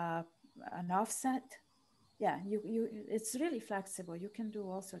an offset. Yeah, it's really flexible. You can do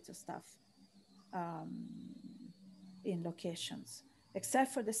all sorts of stuff in locations,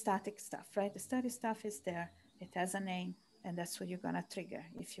 except for the static stuff, right? The static stuff is there. It has a name, and that's what you're going to trigger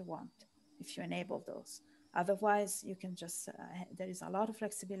if you want, if you enable those. Otherwise, you can just, there is a lot of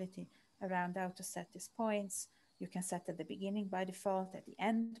flexibility around how to set these points. You can set at the beginning by default, at the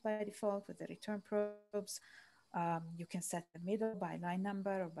end by default with the return probes. You can set the middle by line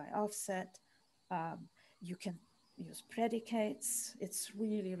number or by offset. You can use predicates. It's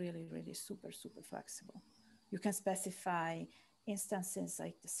really, really, really super, super flexible. You can specify instances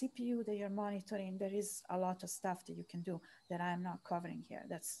like the CPU that you're monitoring, there is a lot of stuff that you can do that I'm not covering here.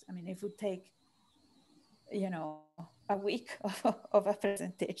 That's, I mean, it would take, a week of a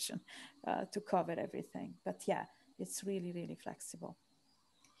presentation to cover everything. But yeah, it's really, really flexible.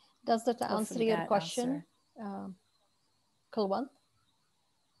 Does that answer Hopefully your that question, answer. Kulwant?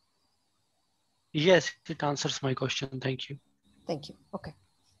 Yes, it answers my question. Thank you. Thank you. Okay.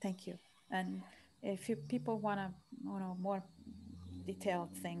 Thank you. And if people want to know more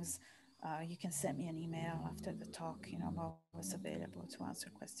detailed things, you can send me an email after the talk. I'm always available to answer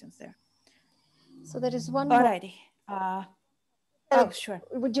questions there. So there is one more. Alrighty. Oh, sure.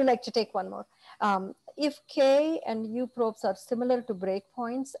 Would you like to take one more? If K and U probes are similar to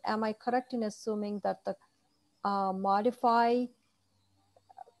breakpoints, am I correct in assuming that the modify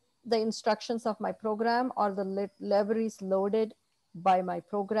the instructions of my program or the libraries loaded by my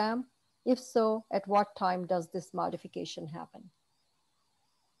program? If so, at what time does this modification happen?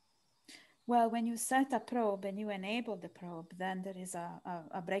 Well, when you set a probe and you enable the probe, then there is a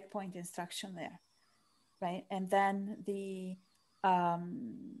breakpoint instruction there, right? And then the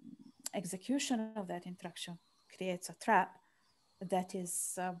execution of that instruction creates a trap that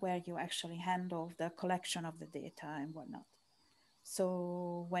is where you actually handle the collection of the data and whatnot.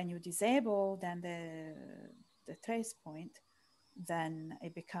 So when you disable then the trace point, then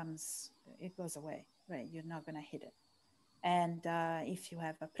it goes away, right? You're not going to hit it. And if you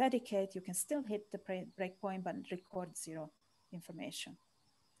have a predicate, you can still hit the breakpoint, but record zero information.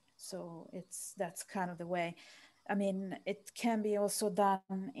 So that's kind of the way. I mean, it can be also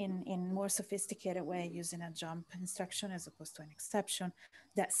done in more sophisticated way using a jump instruction as opposed to an exception.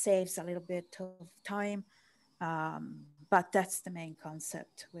 That saves a little bit of time, but that's the main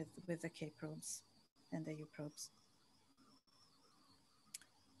concept with the kprobes and the uprobes.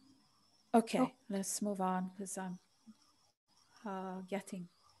 Okay, let's move on because I'm getting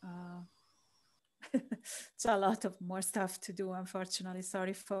it's a lot of more stuff to do, unfortunately.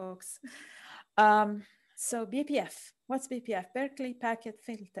 Sorry, folks. So BPF, what's BPF? Berkeley Packet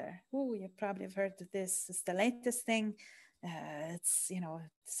Filter. Oh, you probably have heard of this. It's the latest thing. It's,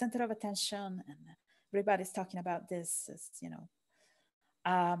 center of attention and everybody's talking about this.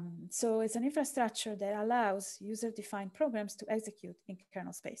 So it's an infrastructure that allows user-defined programs to execute in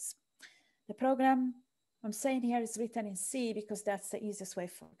kernel space. The program I'm saying here is written in C because that's the easiest way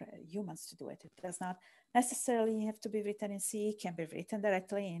for humans to do it. It does not necessarily have to be written in C. It can be written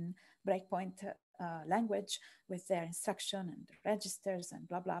directly in breakpoint language with their instruction and registers and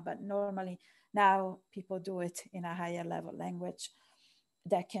blah, blah. But normally now people do it in a higher level language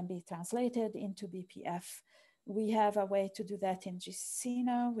that can be translated into BPF. We have a way to do that in GCC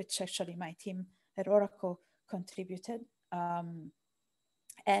now, which actually my team at Oracle contributed.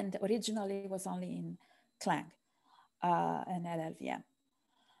 And originally was only in Clang and LLVM.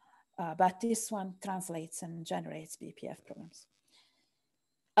 But this one translates and generates BPF programs.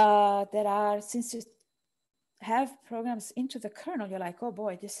 Since you have programs into the kernel, you're like, oh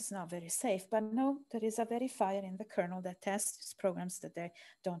boy, this is not very safe. But no, there is a verifier in the kernel that tests programs that they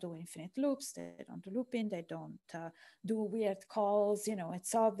don't do infinite loops, they don't do looping, they don't do weird calls.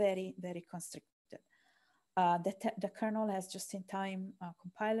 It's all very, very constricted. The kernel has just-in-time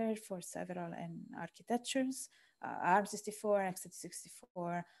compiler for several architectures, ARM64,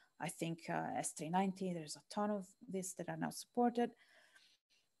 x86, I think S390. There's a ton of this that are now supported.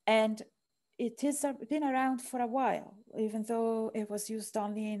 And it has been around for a while, even though it was used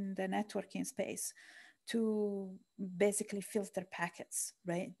only in the networking space to basically filter packets,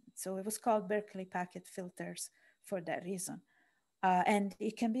 right? So it was called Berkeley Packet Filters for that reason. And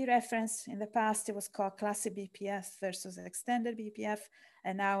it can be referenced. In the past, it was called classic BPF versus extended BPF,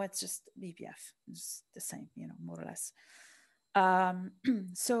 and now it's just BPF. It's the same, more or less.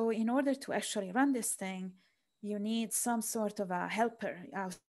 So in order to actually run this thing, you need some sort of a helper,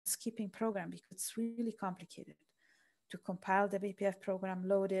 housekeeping program, because it's really complicated to compile the BPF program,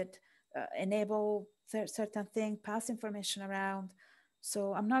 load it, enable certain thing, pass information around.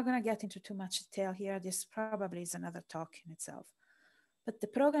 So I'm not going to get into too much detail here. This probably is another talk in itself. But the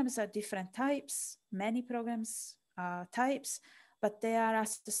programs are different types, many programs types, but they are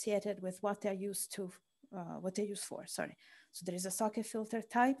associated with what they're used to, what they're used for, sorry. So there is a socket filter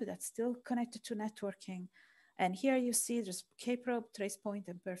type that's still connected to networking. And here you see there's kprobe, tracepoint,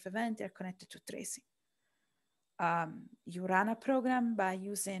 and perf event. They're connected to tracing. You run a program by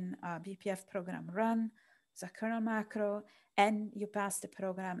using a BPF program run, it's a kernel macro, and you pass the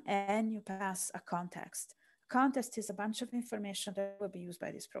program and you pass a context. Context is a bunch of information that will be used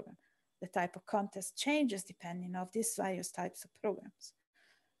by this program. The type of context changes depending on these various types of programs.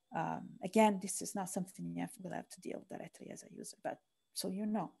 Again, this is not something you will have to deal directly as a user, but so you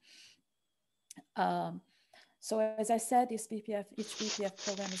know. So as I said, each BPF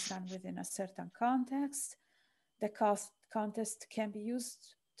program is run within a certain context. The context can be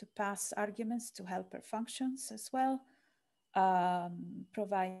used to pass arguments to helper functions as well,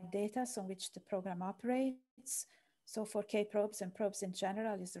 provide data on which the program operates. So for kprobes and probes in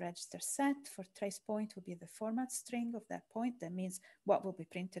general is the register set. For trace point will be the format string of that point. That means what will be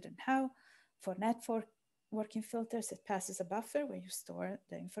printed and how. For network working filters, it passes a buffer where you store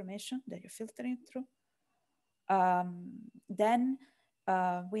the information that you're filtering through. Then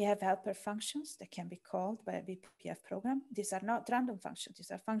we have helper functions that can be called by a BPF program. These are not random functions.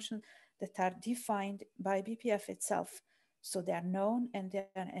 These are functions that are defined by BPF itself. So they are known and they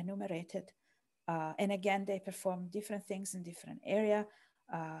are enumerated. And again, they perform different things in different area.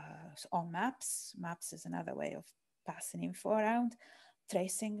 So on maps. Maps is another way of passing info around,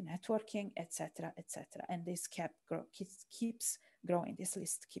 tracing, networking, etc., etc. And this keeps growing. This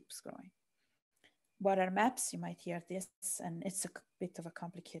list keeps growing. What are maps? You might hear this, and it's a bit of a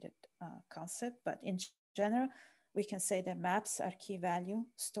complicated concept, but in general, we can say that maps are key value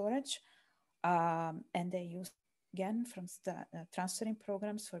storage, and they use, again, from transferring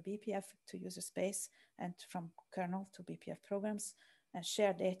programs for BPF to user space and from kernel to BPF programs, and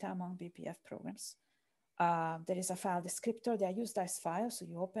share data among BPF programs. There is a file descriptor. They are used as files, so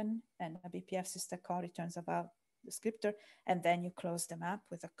you open and a BPF system call returns about descriptor, and then you close the map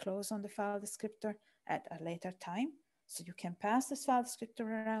with a close on the file descriptor at a later time. So you can pass this file descriptor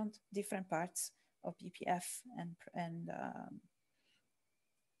around different parts of BPF and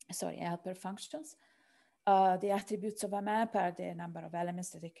helper functions. The attributes of a map are the number of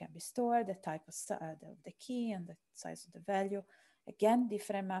elements that it can be stored, the type of the key, and the size of the value. Again,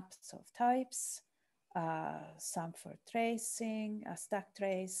 different maps of types, some for tracing, a stack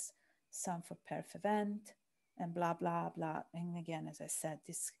trace, some for perf event, and blah, blah, blah. And again, as I said,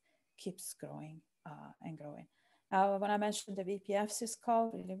 this keeps growing and growing. When I mentioned the BPF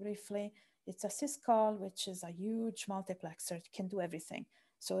syscall, really briefly, it's a syscall, which is a huge multiplexer. It can do everything.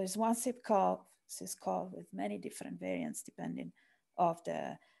 So it's one syscall with many different variants depending of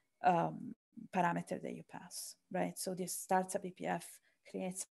the parameter that you pass, right? So this starts a BPF,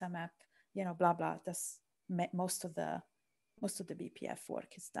 creates a map, blah, blah. That's most of the BPF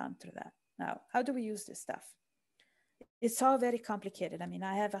work is done through that. Now, how do we use this stuff? It's all very complicated. I mean,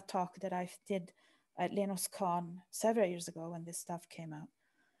 I have a talk that I did at LinuxCon several years ago when this stuff came out.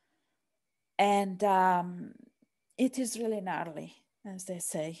 And it is really gnarly, as they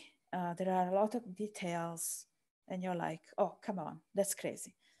say. There are a lot of details and you're like, oh, come on, that's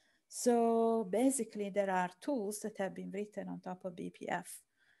crazy. So basically there are tools that have been written on top of BPF.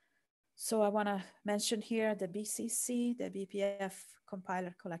 So I wanna mention here the BCC, the BPF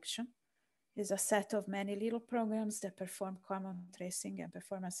compiler collection, is a set of many little programs that perform common tracing and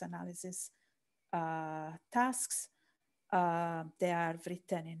performance analysis tasks. They are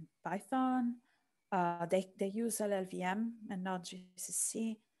written in Python. They use LLVM and not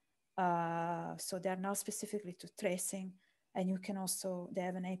GCC. So they're not specifically to tracing. And you can also, they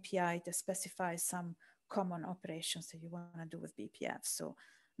have an API that specifies some common operations that you want to do with BPF. So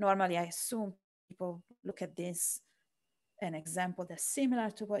normally I assume people look at this, an example that's similar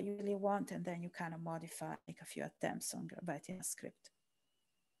to what you really want, and then you kind of modify, make a few attempts on writing a script.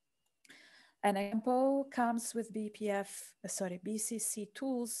 An example comes with BCC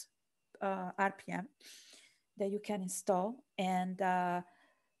tools, RPM, that you can install. And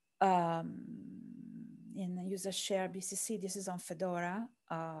in the user share BCC, this is on Fedora.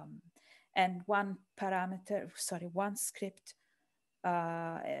 And one script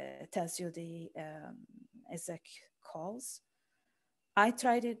tells you the exec calls. I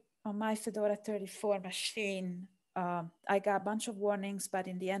tried it on my Fedora 34 machine. I got a bunch of warnings, but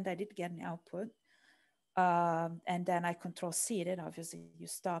in the end I did get an output. And then I Control-C it. Obviously you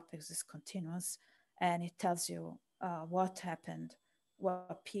stop because it's continuous. And it tells you what happened,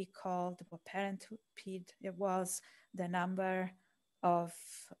 what P called, what parent P it was, the number of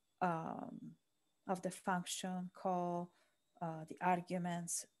the function call, the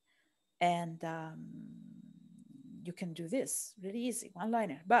arguments, and you can do this really easy,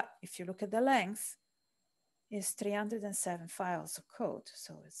 one-liner. But if you look at the length, it's 307 files of code.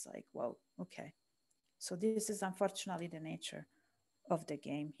 So it's like, whoa, okay. So this is unfortunately the nature of the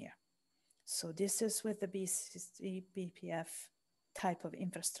game here. So this is with the BPF type of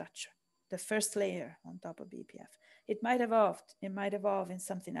infrastructure, the first layer on top of BPF. It might evolve in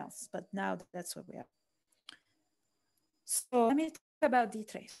something else, but now that's what we are. So let me talk about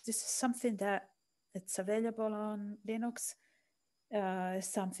dtrace. This is something that it's available on Linux.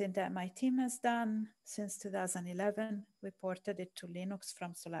 something that my team has done since 2011. We ported it to Linux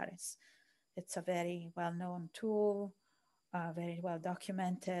from Solaris. It's a very well-known tool, very well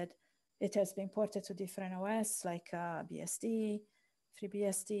documented. It has been ported to different OS like BSD,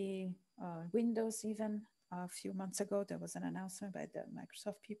 FreeBSD, Windows even. A few months ago, there was an announcement by the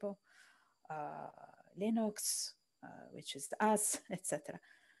Microsoft people, Linux, which is us, etc.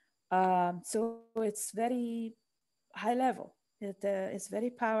 So it's very high level. It's very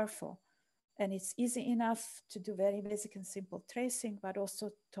powerful, and it's easy enough to do very basic and simple tracing, but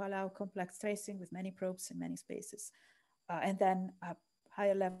also to allow complex tracing with many probes in many spaces, and then a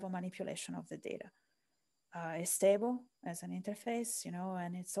higher level manipulation of the data. It's stable as an interface,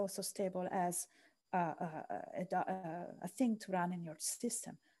 and it's also stable as a thing to run in your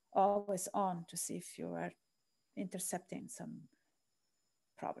system, always on to see if you are intercepting some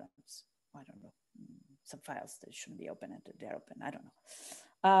problems. I don't know, some files that shouldn't be open and they're open. I don't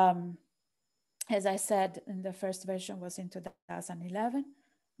know. As I said, in the first version was in 2011.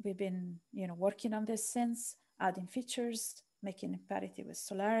 We've been, working on this since, adding features, making it parity with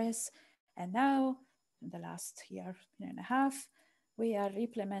Solaris, and now, in the last year and a half, we are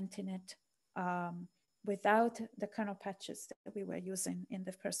implementing it without the kernel patches that we were using in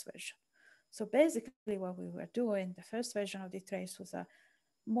the first version. So basically, what we were doing, the first version of dtrace was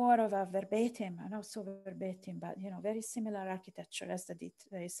more of a verbatim, and also verbatim, but very similar architecture as the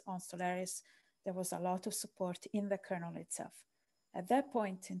dtrace on Solaris. There was a lot of support in the kernel itself. At that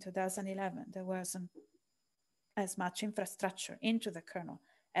point in 2011, there wasn't as much infrastructure into the kernel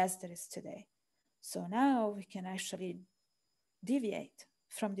as there is today. So now we can actually deviate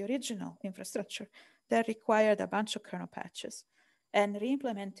from the original infrastructure that required a bunch of kernel patches and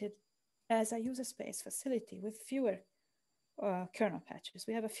re-implement it as a user space facility with fewer kernel patches.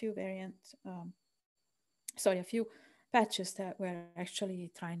 We have a few a few patches that we're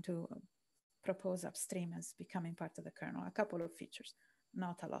actually trying to propose upstream as becoming part of the kernel, a couple of features,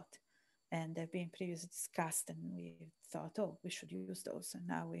 not a lot. And they've been previously discussed, and we thought, we should use those. And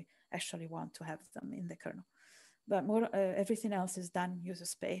now we actually want to have them in the kernel. But everything else is done user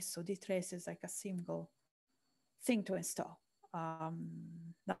space. So dtrace is like a single thing to install.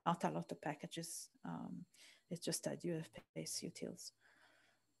 Not a lot of packages. It's just a user space utils.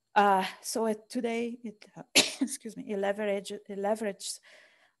 So today, excuse me, it leverages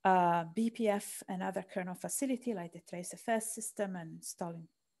BPF and other kernel facility like the TraceFS system and installing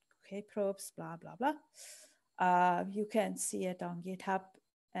kprobes, blah, blah, blah. You can see it on GitHub,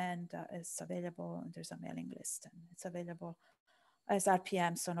 and it's available. There's a mailing list, and it's available as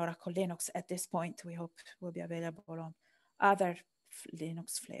RPMs on Oracle Linux at this point. We hope will be available on other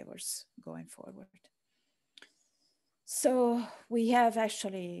Linux flavors going forward. So we have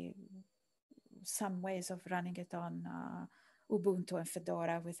actually some ways of running it on Ubuntu and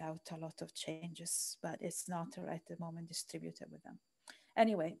Fedora without a lot of changes, but it's not at the moment distributed with them.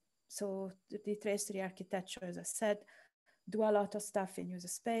 Anyway, so the dtrace re-architecture, as I said, do a lot of stuff in user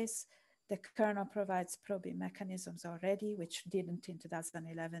space. The kernel provides probing mechanisms already, which didn't in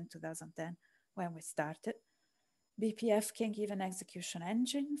 2011, 2010, when we started. BPF can give an execution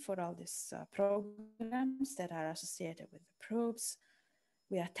engine for all these programs that are associated with the probes.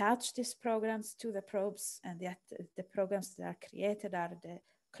 We attach these programs to the probes, and the programs that are created are the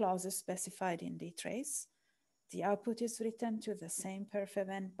clauses specified in dtrace. The output is written to the same perf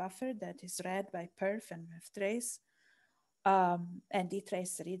event buffer that is read by perf and ftrace. And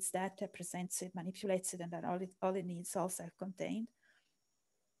dtrace reads that, presents it, manipulates it, and then all it needs all self-contained.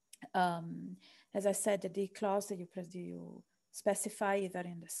 As I said, the D clause that you specify either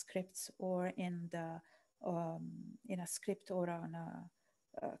in the scripts or in a script or on a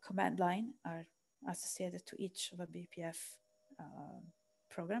command line are associated to each of a BPF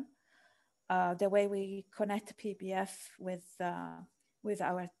program. The way we connect PBF with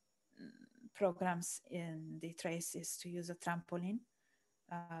our programs in dtrace is to use a trampoline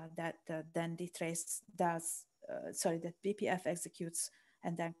that then dtrace does, that BPF executes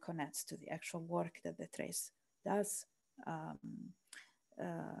and then connects to the actual work that the trace does.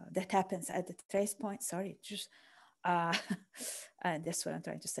 That happens at the trace point, and that's what I'm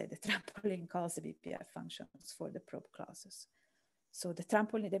trying to say. The trampoline calls the BPF functions for the probe clauses. So the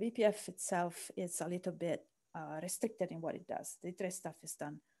trampoline, the BPF itself is a little bit restricted in what it does. The trace stuff is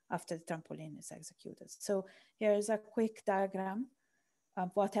done after the trampoline is executed. So here's a quick diagram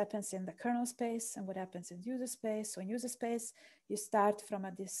of what happens in the kernel space and what happens in user space. So in user space, you start from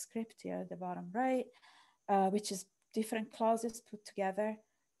this script here at the bottom right, which is different clauses put together.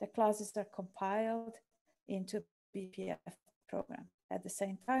 The clauses are compiled into BPF program. at the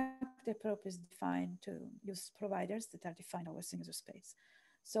same time, kprobe is defined to use providers that are defined over user space.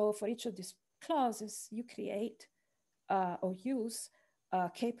 So for each of these clauses, you create or use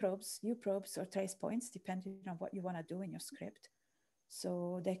kprobes, uprobes, or trace points, depending on what you want to do in your script.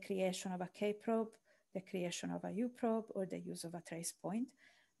 So the creation of a kprobe, the creation of a uprobe, or the use of a trace point.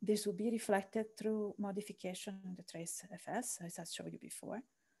 This will be reflected through modification in the trace FS, as I showed you before.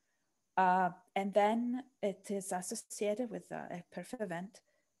 And then it is associated with a perf event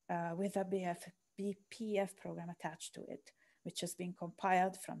with a BPF program attached to it, which has been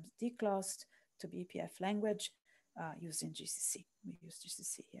compiled from dclosed to BPF language using GCC. We use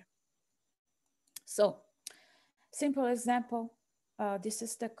GCC here. So, simple example. This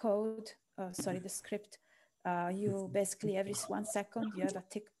is the code, the script. You basically, every 1 second, you have a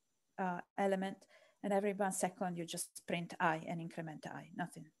tick element, and every 1 second, you just print I and increment I,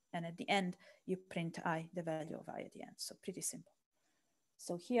 nothing. And at the end, you print I, the value of I at the end. So pretty simple.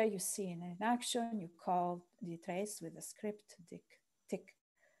 So here you see in action, you call the trace with the script tick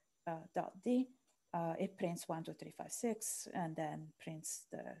dot D. It prints 1, 2, 3, 5, 6, and then prints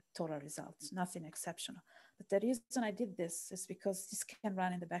the total results, nothing exceptional. But the reason I did this is because this can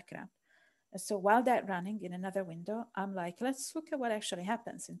run in the background. And so while that's running in another window, I'm like, let's look at what actually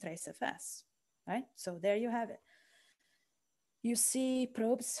happens in tracefs, right? So there you have it. You see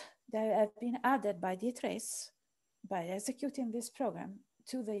probes that have been added by dtrace by executing this program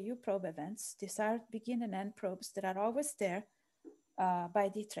to the uprobe events. These are begin and end probes that are always there by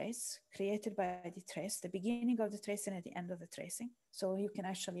dtrace, created by dtrace, the beginning of the tracing and the end of the tracing. So you can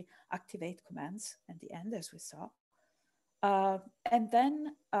actually activate commands at the end, as we saw. And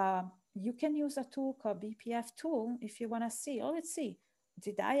then you can use a tool called BPF tool if you want to see, oh, let's see,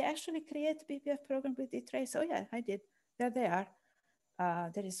 did I actually create a BPF program with dtrace? Oh yeah, I did. There they are.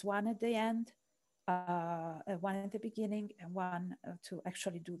 There is one at the end, one at the beginning, and one to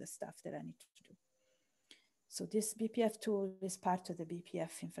actually do the stuff that I need to do. So this BPF tool is part of the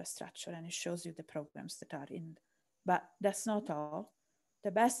BPF infrastructure, and it shows you the programs that are in. But that's not all.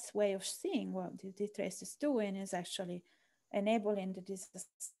 The best way of seeing what the dtrace is doing is actually enabling the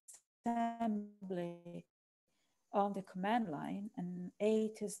disassembly on the command line. And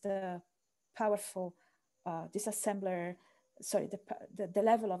 8 is the powerful disassembler. Sorry, the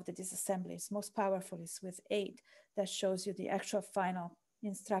level of the disassembly is most powerful is with 8. That shows you the actual final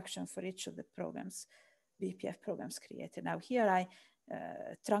instruction for each of the programs, BPF programs created. Now here I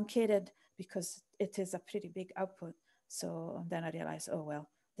truncated because it is a pretty big output. So then I realized, oh, well,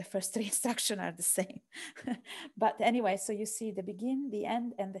 the first 3 instructions are the same. But anyway, so you see the begin, the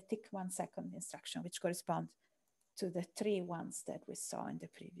end, and the tick 1 second instruction, which correspond to the 3 ones that we saw in the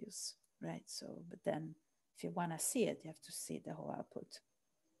previous, right? So, but then if you want to see it, you have to see the whole output.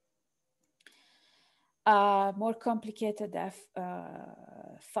 More complicated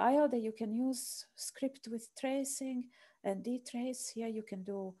file that you can use, script with tracing and dtrace. Here you can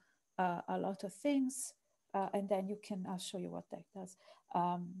do a lot of things. And then you can, I'll show you what that does.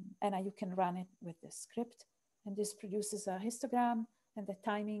 And you can run it with the script. And this produces a histogram and the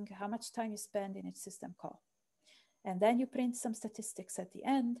timing, how much time you spend in each system call. And then you print some statistics at the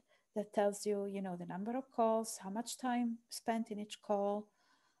end that tells you, you know, the number of calls, how much time spent in each call,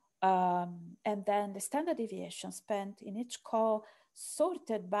 and then the standard deviation spent in each call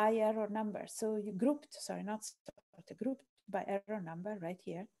sorted by error number. So you grouped, sorry, not sorted, grouped by error number right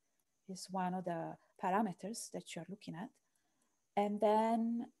here is one of the parameters that you're looking at. And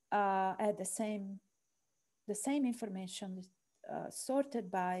then at the same information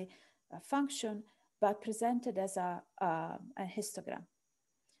sorted by a function, but presented as a histogram.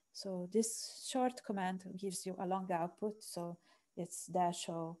 So this short command gives you a long output. So it's dash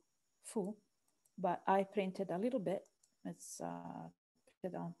o foo, but I printed a little bit. It's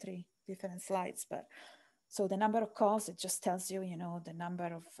printed on 3 different slides, but so the number of calls, it just tells you, you know, the number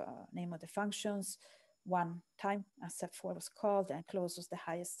of name of the functions, 1 time SF4 was called and close was the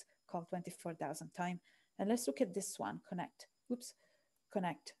highest, called 24,000 times. And let's look at this one, connect,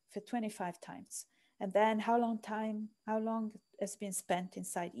 connect for 25 times. And then how long has been spent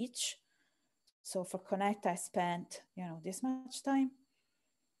inside each. So for connect, I spent, you know, this much time.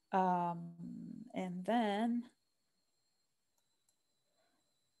 And then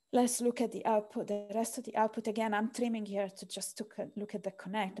let's look at the output, the rest of the output. Again, I'm trimming here to just look at the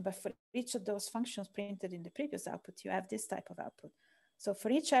connect, but for each of those functions printed in the previous output, you have this type of output. So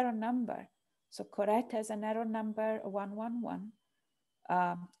for each error number, so correct has an error number 111,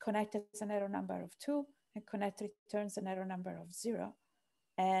 connect has an error number of 2, and connect returns an error number of 0.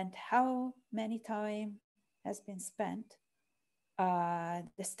 And how many time has been spent,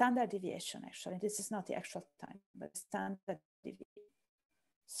 the standard deviation, actually, this is not the actual time, but standard deviation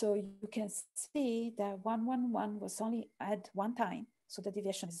So you can see that 111 was only added one time. So the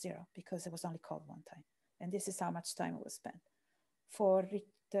deviation is 0 because it was only called one time. And this is how much time it was spent. For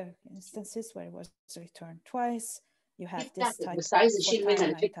the instances where it was returned twice, you have this type of 4 time, 9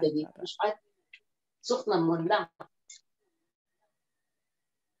 time, blah,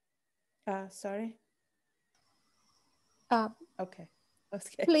 blah. Sorry. Okay.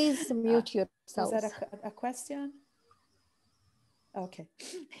 Okay. Please mute yourself. Was that a question? Okay.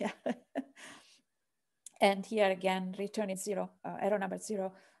 Yeah. And here again, return is 0, error number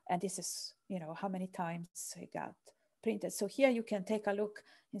 0. And this is, how many times it got printed. So here you can take a look,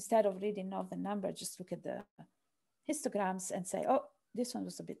 instead of reading all the number, just look at the histograms and say, oh, this one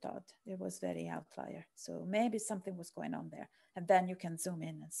was a bit odd. It was very outlier. So maybe something was going on there. And then you can zoom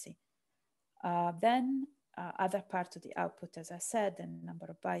in and see. Then other part of the output, as I said, the number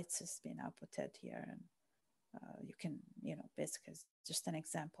of bytes has been outputted here. And you can, basically it's just an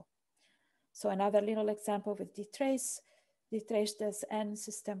example. So another little example with dtrace. Dtrace does n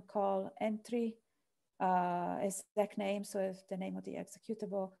system call entry, exact name, so if the name of the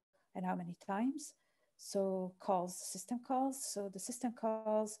executable and how many times. So calls, system calls. So the system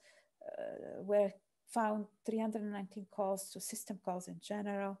calls were found 319 calls to system calls in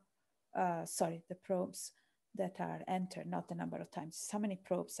general. Sorry, the probes that are entered, not the number of times. How many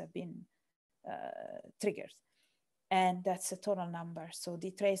probes have been triggered? And that's a total number. So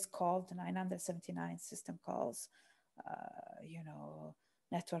dtrace called 979 system calls,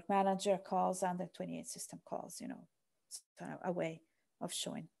 network manager calls, 128 system calls, it's kind of a way of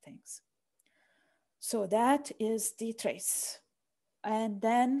showing things. So that is dtrace. And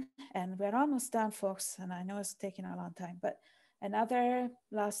then, and we're almost done, folks, and I know it's taking a long time, but another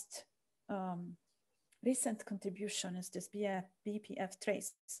last recent contribution is this BPF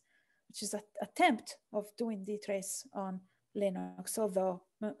trace, which is an attempt of doing dtrace on Linux, although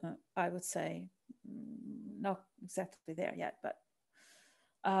I would say not exactly there yet, but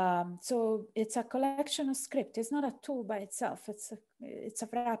so it's a collection of script. It's not a tool by itself. It's a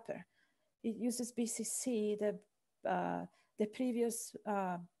wrapper. It uses BCC, the previous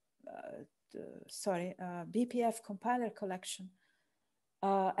BPF compiler collection,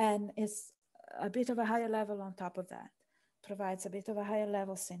 and it's a bit of a higher level on top of that. Provides a bit of a higher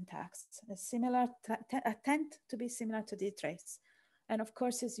level syntax. It's similar, attempt to be similar to dtrace, and of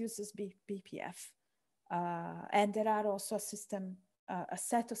course it uses BPF. And there are also a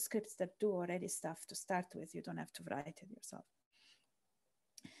set of scripts that do already stuff to start with. You don't have to write it yourself.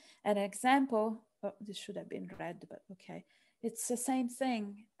 An example, this should have been read, but okay. It's the same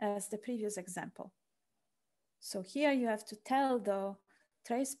thing as the previous example. So here you have to tell the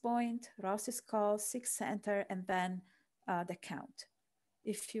trace point, Ross's call, 6 enter, and then the count.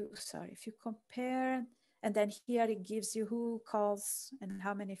 If you compare, and then here it gives you who calls and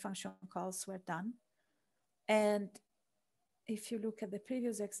how many function calls were done. And if you look at the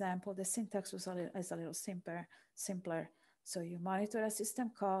previous example, the syntax was a little simpler. So you monitor a system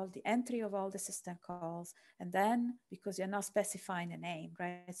call, the entry of all the system calls, and then because you're not specifying a name,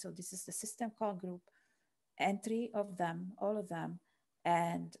 right? So this is the system call group, entry of them, all of them,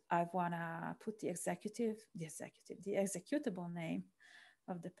 and I wanna put the executable name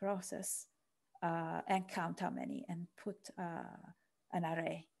of the process and count how many, and put an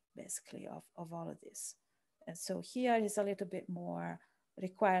array basically of all of this. And so here is a little bit more,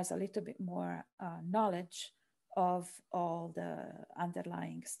 requires a little bit more knowledge of all the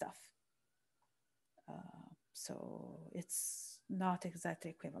underlying stuff. So it's not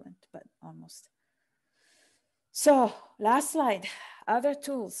exactly equivalent, but almost. So last slide, other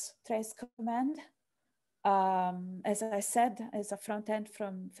tools, trace command. As I said, is a front end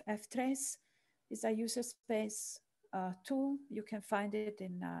from ftrace, is a user space tool. You can find it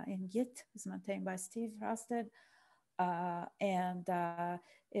in Git. It's maintained by Steve Rusted. And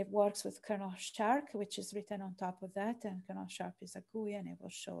it works with kernel shark, which is written on top of that. And kernel shark is a GUI, and it will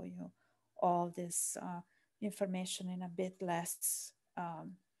show you all this information in a bit less, I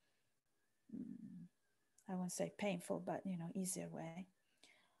won't say painful, but easier way.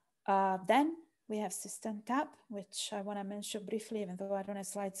 Then we have System Tab, which I want to mention briefly, even though I don't have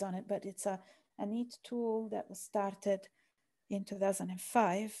slides on it, but it's a neat tool that was started in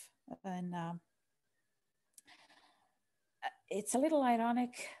 2005. And it's a little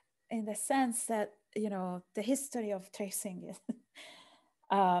ironic in the sense that, the history of tracing is.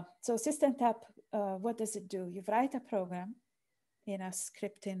 So System Tab, what does it do? You write a program in a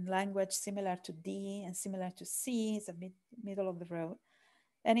scripting language similar to D and similar to C, it's a middle of the road.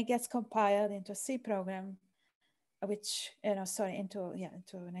 And it gets compiled into a C program, which, into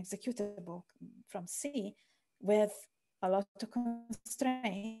an executable from C with a lot of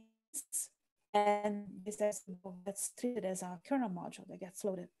constraints, and this gets treated as a kernel module that gets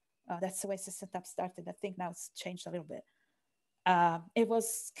loaded. That's the way System Tab started. I think now it's changed a little bit. It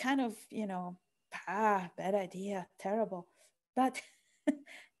was kind of, bad idea, terrible. But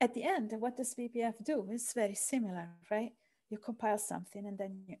at the end, what does BPF do? It's very similar, right? You compile something and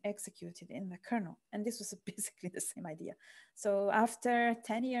then you execute it in the kernel. And this was basically the same idea. So after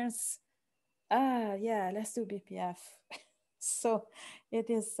 10 years, yeah, let's do BPF. So it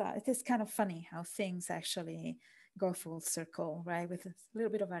is kind of funny how things actually go full circle, right? With a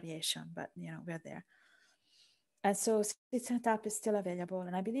little bit of variation, but we're there. And so System Tab is still available.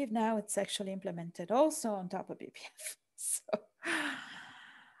 And I believe now it's actually implemented also on top of BPF. So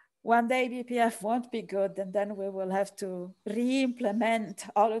one day BPF won't be good, and then we will have to re-implement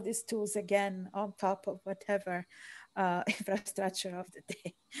all of these tools again on top of whatever infrastructure of the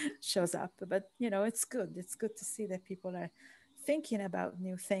day shows up. But it's good. It's good to see that people are thinking about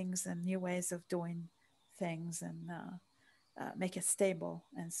new things and new ways of doing things, and make it stable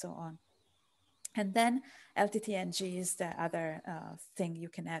and so on. And then LTTNG is the other thing you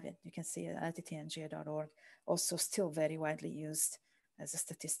can have it. You can see lttng.org, also still very widely used as a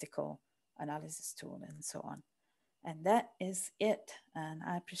statistical analysis tool and so on. And that is it. And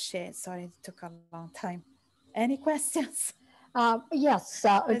I appreciate, sorry it took a long time. Any questions? Yes,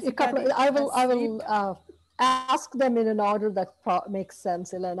 a couple. I will ask them in an order that makes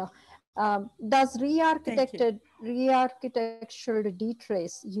sense, Elena. Does re-architectured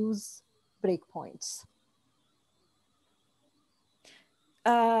dtrace use breakpoints?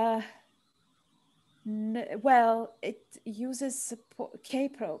 Well, it uses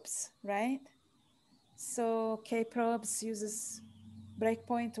kprobes, right? So kprobes uses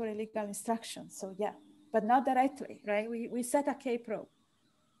breakpoint or illegal instruction. So yeah, but not directly, right? We set a kprobe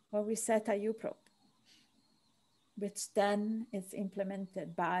or we set a uprobe, which then is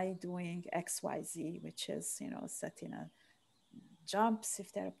implemented by doing XYZ, which is, setting a jumps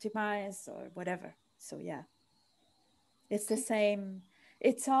if they're optimized or whatever. So yeah, it's the same.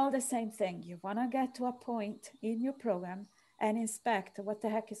 It's all the same thing. You want to get to a point in your program and inspect what the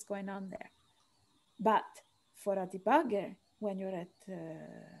heck is going on there. But for a debugger, when you're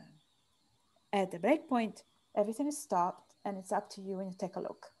at the breakpoint, everything is stopped and it's up to you and you take a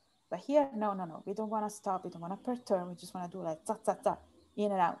look. But here, no. We don't want to stop. We don't want to perturb. We just want to do like ta,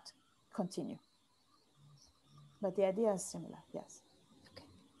 in and out, continue. But the idea is similar, yes. Okay.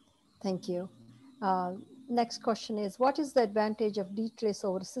 Thank you. Next question is, what is the advantage of dtrace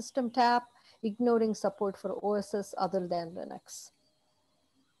over System Tab, ignoring support for OSs other than Linux?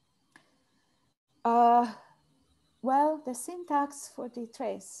 Well, the syntax for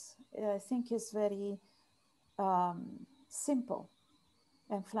dtrace, I think, is very simple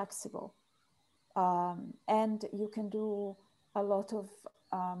and flexible. And you can do a lot of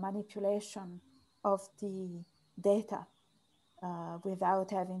manipulation of the data without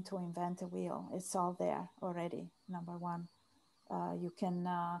having to invent a wheel. It's all there already, number one. You can,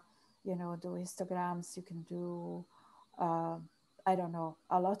 do histograms. You can do, I don't know,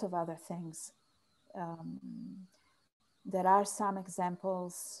 a lot of other things. There are some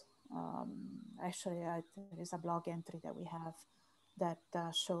examples. Actually, there is a blog entry that we have that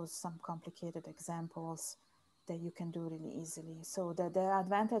shows some complicated examples that you can do really easily. So the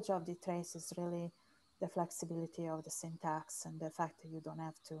advantage of dtrace is really the flexibility of the syntax and the fact that you don't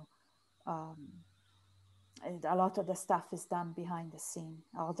have to, a lot of the stuff is done behind the scene.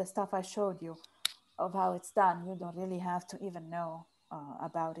 All the stuff I showed you of how it's done, you don't really have to even know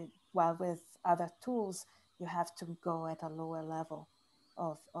about it. While with other tools, you have to go at a lower level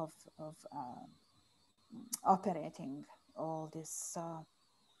of operating all these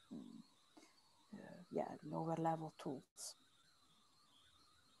lower level tools.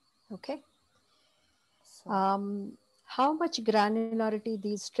 Okay. So, how much granularity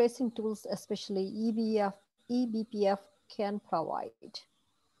these tracing tools, especially eBPF, can provide?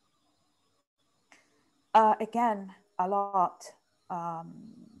 Again, a lot,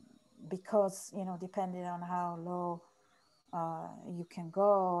 because, depending on how low you can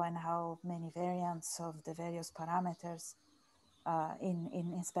go and how many variants of the various parameters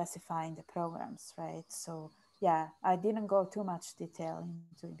in specifying the programs, right? So yeah, I didn't go too much detail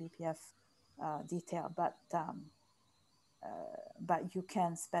into BPF detail, but you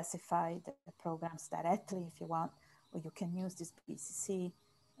can specify the programs directly if you want, or you can use this BCC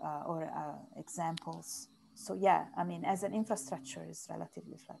or examples. So yeah, I mean, as an infrastructure, is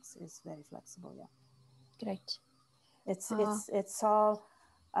relatively is very flexible. Yeah. Great. It's all,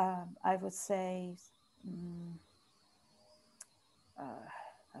 I would say,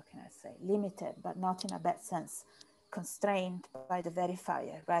 how can I say, limited, but not in a bad sense. constrained by the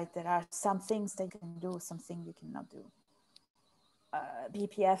verifier, right? There are some things they can do, some things you cannot do.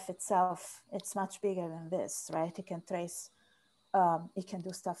 BPF itself, it's much bigger than this, right? It can trace, it can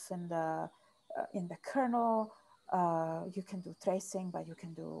do stuff in the kernel. You can do tracing, but you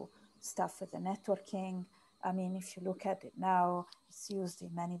can do stuff with the networking. I mean, if you look at it now, it's used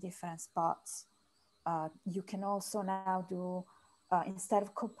in many different spots. You can also now do, instead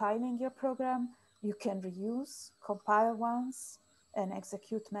of compiling your program, you can reuse, compile once and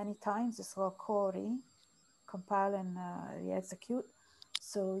execute many times. It's called core compile and re-execute.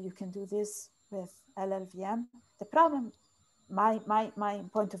 So you can do this with LLVM. The problem, my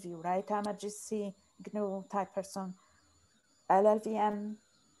point of view, right? I'm a GC GNU type person. LLVM,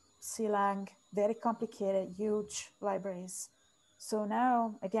 CLang, very complicated, huge libraries. So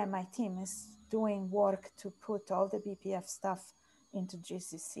now, again, my team is doing work to put all the BPF stuff into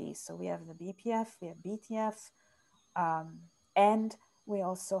GCC. So we have the BPF, we have BTF, and we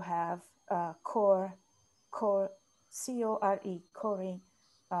also have core, C-O-R-E, core,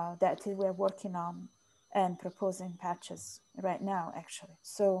 that we're working on and proposing patches right now, actually.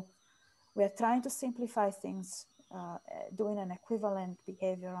 So we're trying to simplify things, doing an equivalent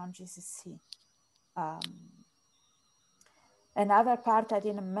behavior on GCC. Another part I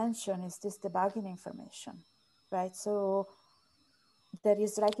didn't mention is this debugging information, right? So there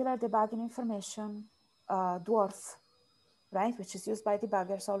is regular debugging information, dwarf, right? Which is used by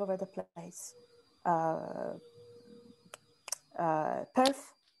debuggers all over the place. Perf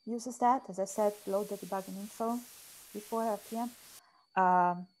uses that, as I said, load the debugging info before RPM.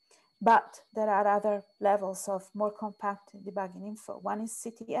 But there are other levels of more compact debugging info. One is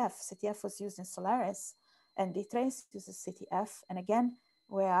CTF. CTF was used in Solaris, and dtrace uses CTF. And again,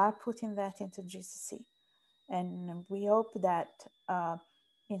 we are putting that into GCC. And we hope that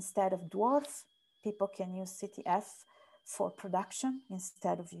instead of dwarf, people can use CTF for production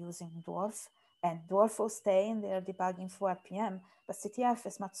instead of using dwarf. And dwarf will stay in their debugging for RPM, but CTF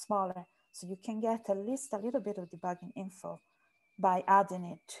is much smaller. So you can get at least a little bit of debugging info by adding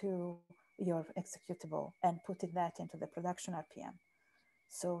it to your executable and putting that into the production RPM.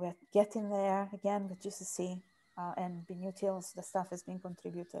 So we're getting there again with GCC and BNutils. The stuff is being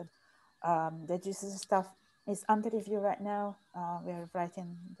contributed. The GCC stuff is under review right now. We're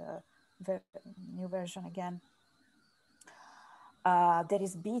writing the new version again. There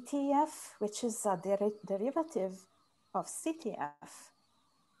is BTF, which is a derivative of CTF.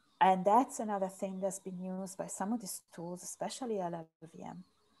 And that's another thing that's been used by some of these tools, especially LLVM,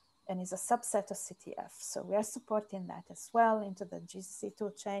 and is a subset of CTF. So we are supporting that as well into the GCC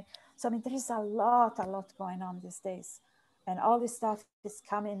toolchain. So I mean, there is a lot going on these days. And all this stuff is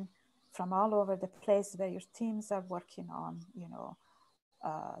coming from all over the place where your teams are working on, you know,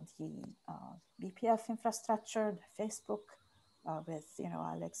 the BPF infrastructure, the Facebook with, you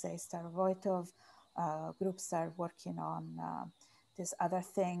know, Alexei Starovoitov. Groups are working on this other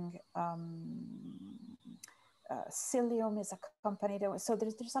thing. Cilium is a company that, so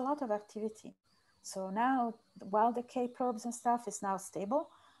there's a lot of activity. So now, while the kprobes and stuff is now stable,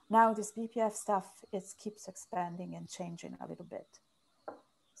 now this BPF stuff keeps expanding and changing a little bit.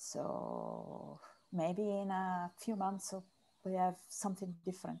 So maybe in a few months we have something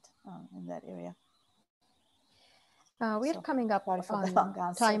different in that area. We're coming up on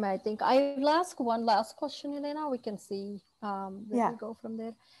time, I think. I'll ask one last question, Elena. We can see where we go from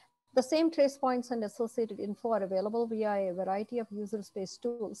there. The same trace points and associated info are available via a variety of user space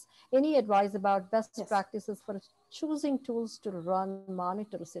tools. Any advice about best practices for choosing tools to run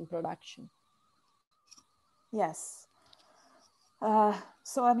monitors in production? Yes.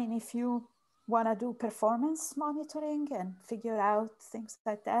 So, I mean, if you want to do performance monitoring and figure out things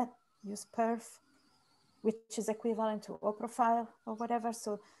like that, use perf, which is equivalent to uprofile or whatever.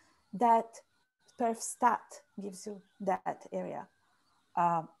 So that perf stat gives you that area.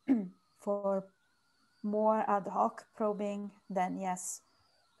 For more ad hoc probing, then yes,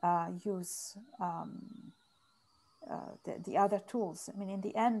 use the other tools. I mean, in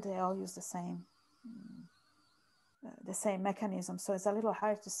the end, they all use the same mechanism. So it's a little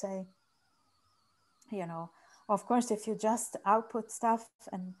hard to say, you know. Of course, if you just output stuff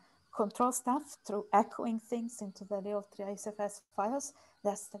and control stuff through echoing things into the little tracefs files,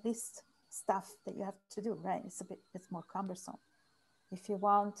 that's the least stuff that you have to do, right? It's more cumbersome. If you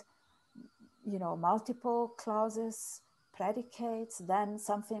want, you know, multiple clauses, predicates, then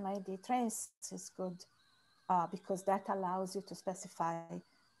something like dtrace is good because that allows you to specify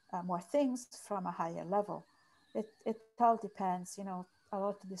more things from a higher level. It all depends, you know. A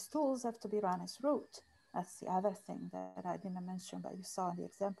lot of these tools have to be run as root. That's the other thing that I didn't mention, but you saw in the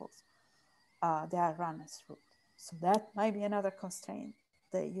examples. They are run as root. So that might be another constraint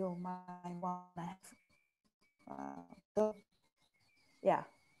that you might want to have. So yeah,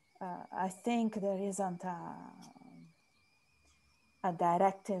 I think there isn't a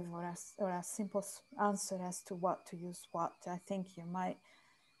directive or a simple answer as to what to use what. I think you might,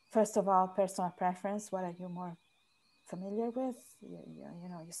 first of all, personal preference. What are you more familiar with? You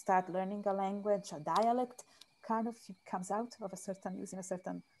know, you start learning a language, a dialect kind of comes out of a certain, using a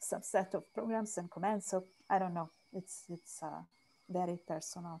certain subset of programs and commands. So I don't know. It's very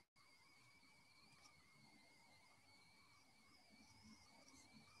personal.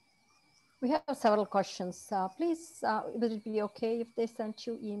 We have several questions. Please, would it be okay if they sent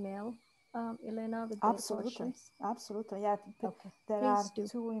you email, Elena, with their questions? Absolutely, yeah. Okay. There Please are do.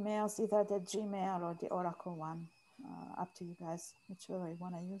 2 emails, either the Gmail or the Oracle one. Up to you guys, whichever you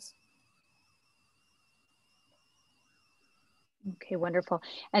want to use. Okay, wonderful.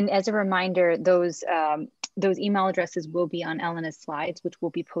 And as a reminder, those email addresses will be on Elena's slides, which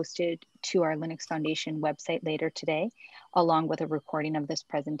will be posted to our Linux Foundation website later today, along with a recording of this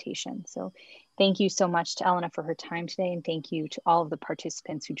presentation. So thank you so much to Elena for her time today, and thank you to all of the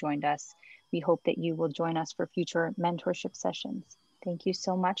participants who joined us. We hope that you will join us for future mentorship sessions. Thank you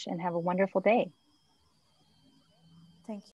so much and have a wonderful day. Thank you.